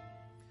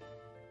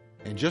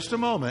 In just a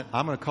moment,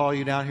 I'm going to call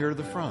you down here to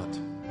the front.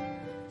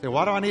 Say,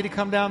 why do I need to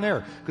come down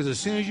there? Because as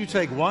soon as you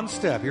take one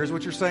step, here's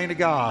what you're saying to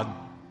God: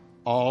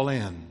 all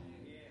in.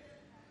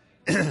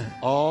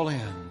 All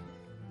in.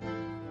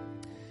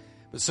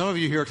 But some of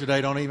you here today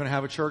don't even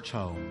have a church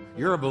home.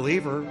 You're a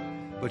believer,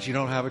 but you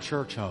don't have a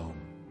church home.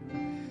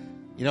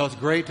 You know, it's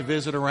great to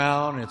visit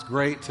around, and it's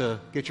great to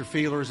get your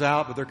feelers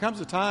out, but there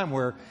comes a time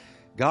where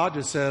God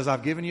just says,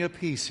 I've given you a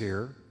piece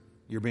here.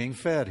 You're being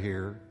fed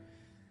here.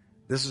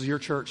 This is your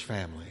church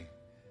family.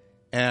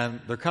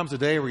 And there comes a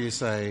day where you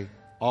say,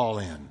 all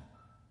in.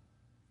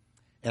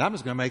 And I'm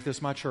just going to make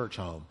this my church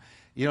home.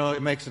 You know,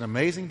 it makes an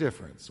amazing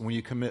difference when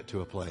you commit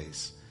to a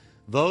place.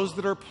 Those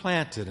that are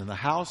planted in the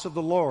house of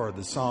the Lord,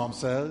 the psalm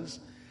says,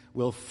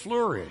 will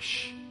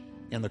flourish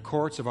in the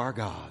courts of our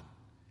God.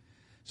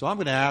 So I'm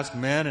going to ask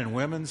men and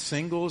women,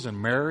 singles and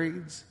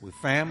marrieds, with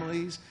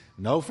families,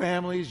 no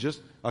families, just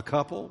a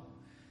couple,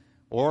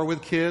 or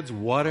with kids,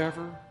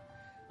 whatever.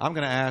 I'm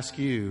going to ask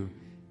you,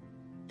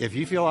 if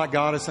you feel like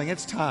God is saying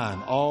it's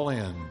time, all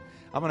in,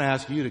 I'm going to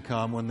ask you to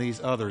come when these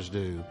others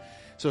do.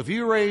 So if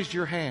you raised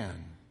your hand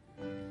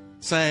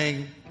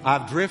saying,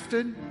 I've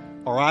drifted,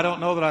 or I don't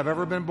know that I've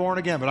ever been born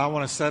again, but I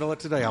want to settle it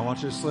today. I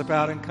want you to slip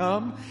out and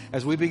come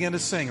as we begin to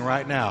sing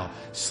right now.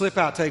 Slip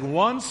out, take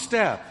one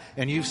step,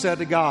 and you've said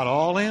to God,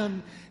 all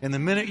in. And the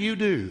minute you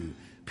do,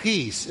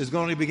 peace is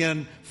going to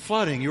begin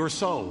flooding your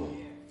soul,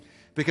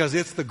 because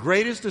it's the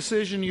greatest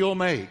decision you'll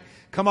make.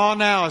 Come on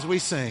now as we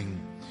sing.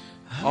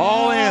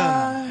 All in.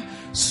 I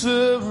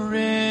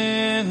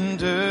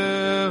surrender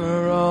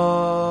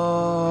all.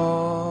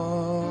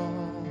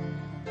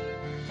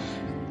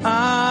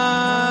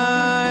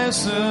 I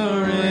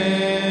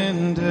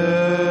surrender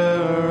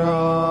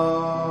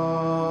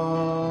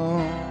all.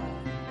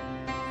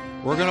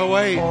 We're going to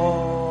wait.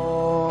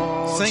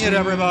 Sing it,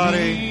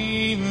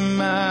 everybody.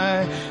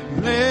 My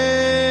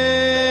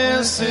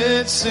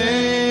blessed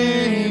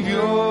Savior,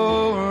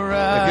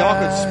 if y'all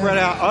could spread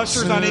out.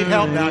 Ushers, I need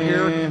help down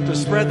here to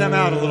spread them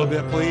out a little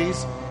bit,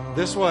 please.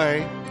 This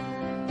way.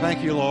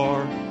 Thank you,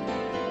 Lord. Sing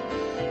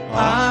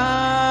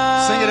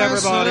it,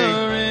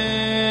 everybody.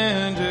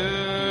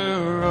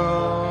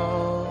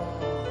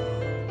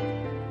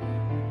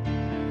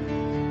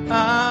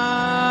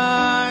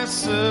 I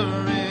surrender.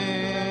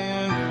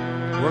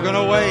 We're going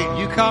to wait.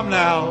 You come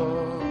now.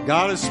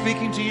 God is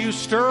speaking to you,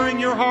 stirring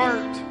your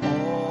heart.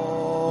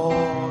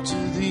 All to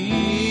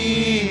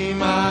thee,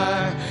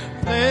 my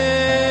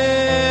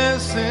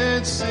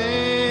blessed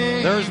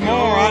Savior. There's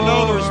more. I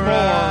know there's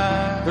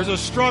more. There's a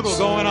struggle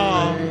going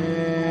on.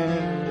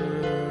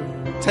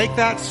 Take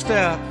that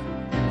step.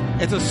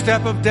 It's a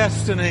step of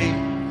destiny.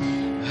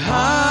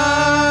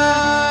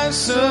 I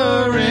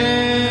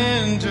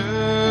surrender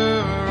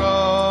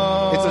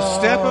all. It's a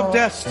step of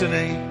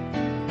destiny.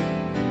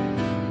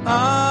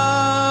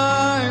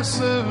 I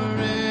surrender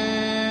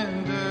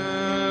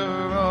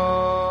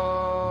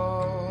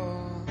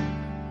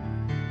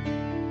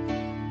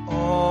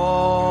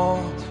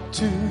all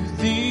to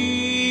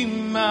thee,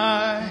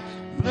 my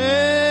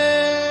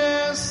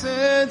blessed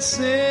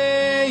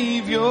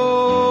Savior,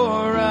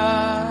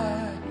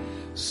 I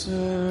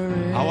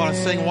surrender. I want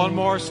to sing one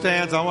more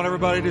stanza. I want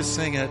everybody to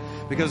sing it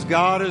because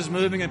God is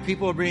moving and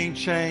people are being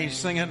changed.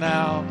 Sing it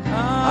now.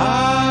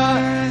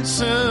 I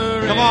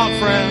surrender. Come on,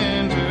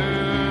 friend.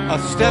 A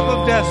step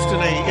of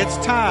destiny. It's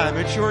time.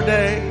 It's your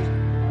day.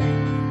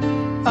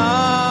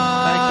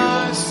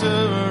 I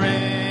surrender.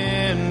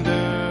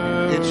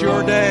 It's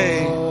your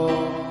day.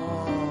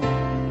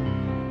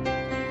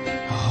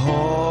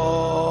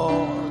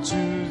 All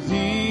to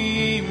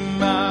thee,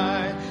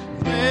 my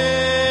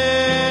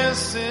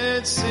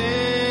blessed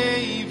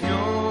Savior,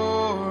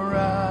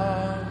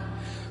 I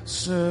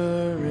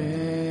surrender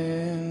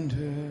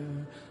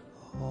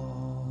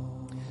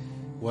all.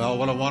 Well,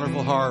 what a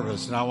wonderful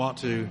harvest. And I want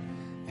to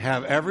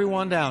have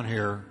everyone down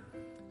here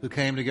who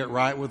came to get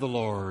right with the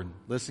Lord.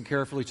 Listen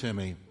carefully to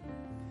me.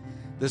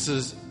 This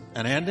is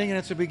an ending and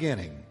it's a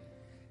beginning.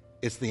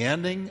 It's the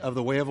ending of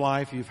the way of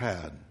life you've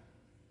had.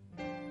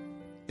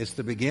 It's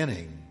the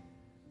beginning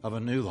of a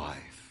new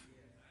life.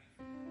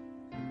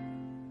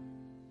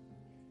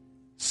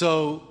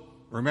 So,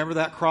 remember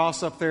that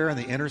cross up there in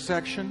the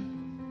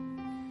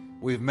intersection?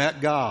 We've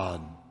met God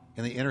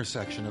in the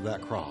intersection of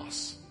that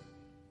cross.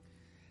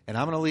 And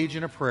I'm going to lead you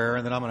in a prayer,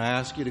 and then I'm going to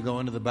ask you to go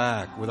into the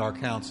back with our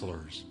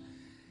counselors.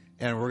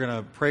 And we're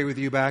going to pray with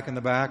you back in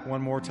the back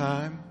one more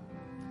time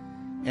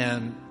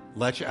and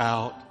let you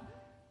out.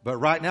 But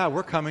right now,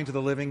 we're coming to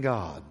the living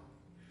God.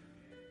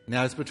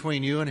 Now, it's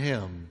between you and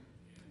Him.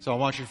 So I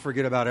want you to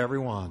forget about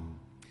everyone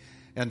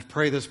and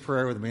pray this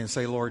prayer with me and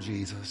say, Lord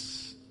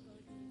Jesus,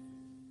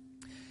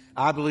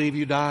 I believe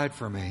you died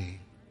for me,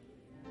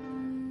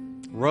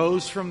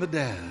 rose from the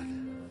dead,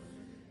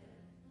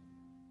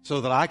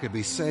 so that I could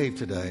be saved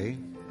today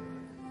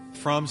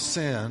from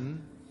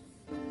sin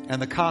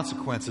and the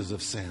consequences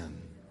of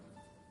sin.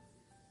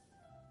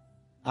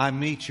 I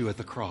meet you at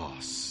the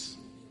cross.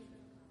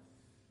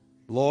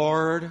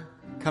 Lord,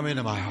 come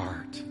into my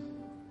heart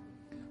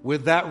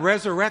with that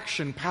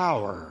resurrection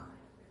power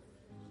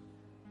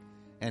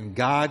and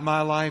guide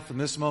my life from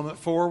this moment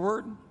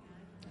forward.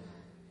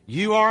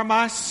 You are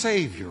my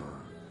Savior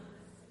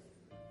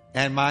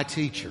and my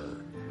teacher.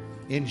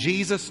 In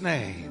Jesus'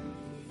 name.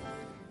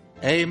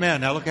 Amen.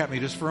 Now look at me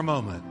just for a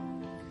moment.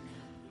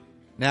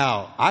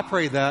 Now, I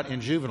prayed that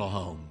in juvenile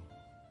home.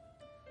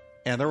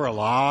 And there were a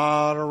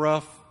lot of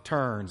rough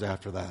turns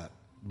after that.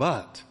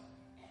 But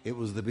it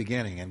was the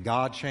beginning. And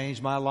God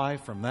changed my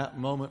life from that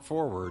moment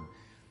forward.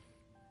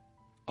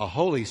 A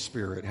Holy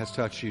Spirit has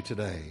touched you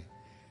today.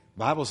 The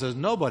Bible says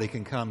nobody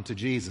can come to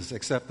Jesus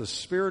except the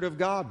Spirit of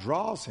God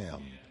draws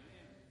him.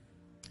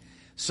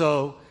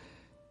 So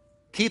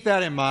keep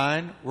that in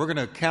mind. We're going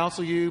to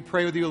counsel you,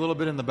 pray with you a little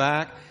bit in the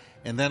back,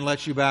 and then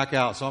let you back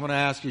out. So I'm going to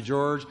ask you,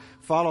 George,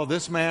 follow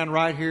this man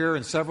right here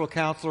and several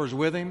counselors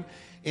with him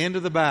into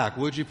the back.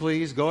 Would you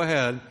please? Go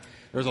ahead.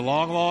 There's a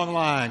long, long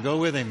line. Go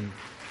with him.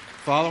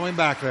 Follow him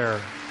back there.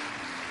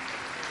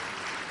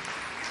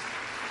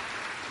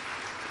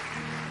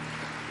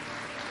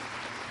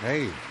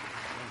 Hey.